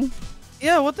thing.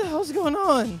 Yeah, what the hell's going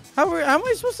on? How am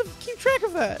I supposed to keep track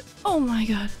of that? Oh my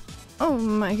god. Oh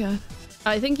my god.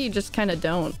 I think you just kind of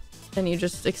don't. And you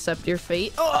just accept your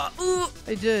fate. Oh,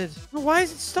 I did. Why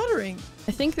is it stuttering?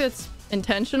 I think that's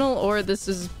intentional, or this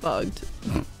is bugged.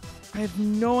 I have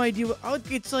no idea.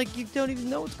 It's like you don't even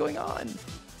know what's going on.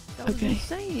 That was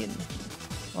insane.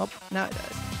 Well, now I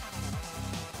died.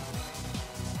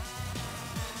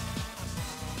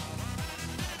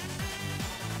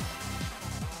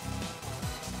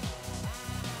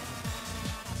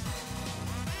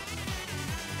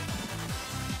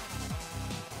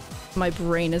 My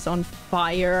brain is on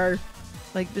fire.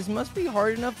 Like, this must be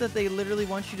hard enough that they literally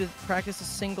want you to practice a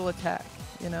single attack,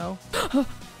 you know?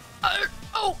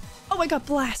 Oh, I got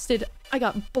blasted. I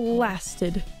got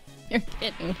blasted. You're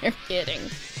kidding. You're kidding.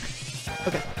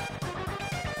 Okay.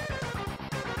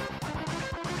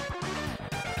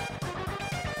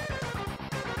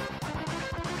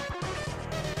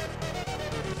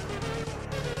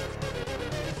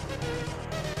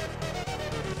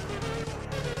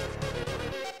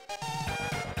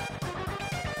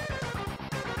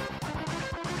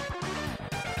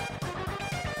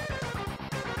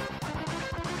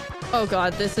 Oh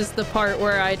god, this is the part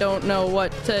where I don't know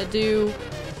what to do.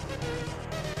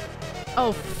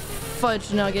 Oh,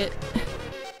 fudge nugget.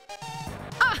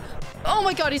 Ah! Oh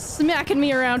my god, he's smacking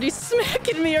me around. He's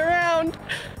smacking me around.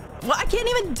 Well, I can't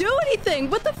even do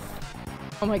anything. What the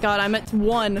f— Oh my god, I'm at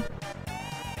 1. Oh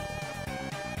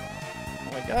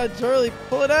my god, Charlie,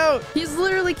 pull it out. He's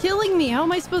literally killing me. How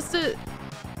am I supposed to...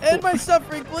 End my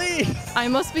suffering, please. I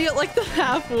must be at like the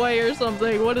halfway or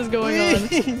something. What is going on?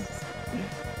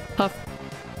 Puff.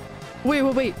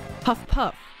 Wait. Puff,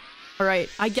 puff. All right.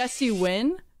 I guess you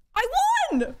win. I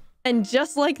won! And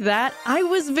just like that, I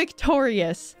was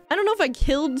victorious. I don't know if I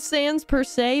killed Sans per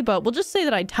se, but we'll just say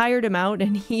that I tired him out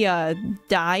and he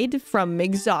died from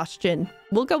exhaustion.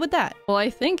 We'll go with that. Well, I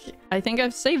think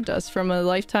I've saved us from a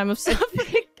lifetime of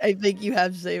suffering. I think you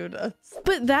have saved us.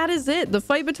 But that is it. The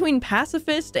fight between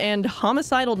pacifist and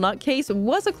homicidal nutcase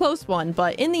was a close one,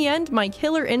 but in the end, my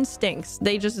killer instincts,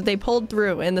 they pulled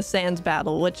through in the Sans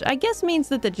battle, which I guess means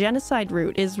that the genocide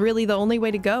route is really the only way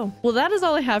to go. Well, that is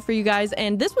all I have for you guys,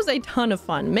 and this was a ton of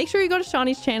fun. Make sure you go to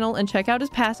Shawnee's channel and check out his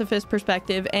pacifist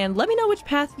perspective, and let me know which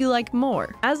path you like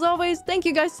more. As always, thank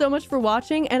you guys so much for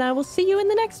watching, and I will see you in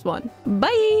the next one.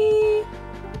 Bye!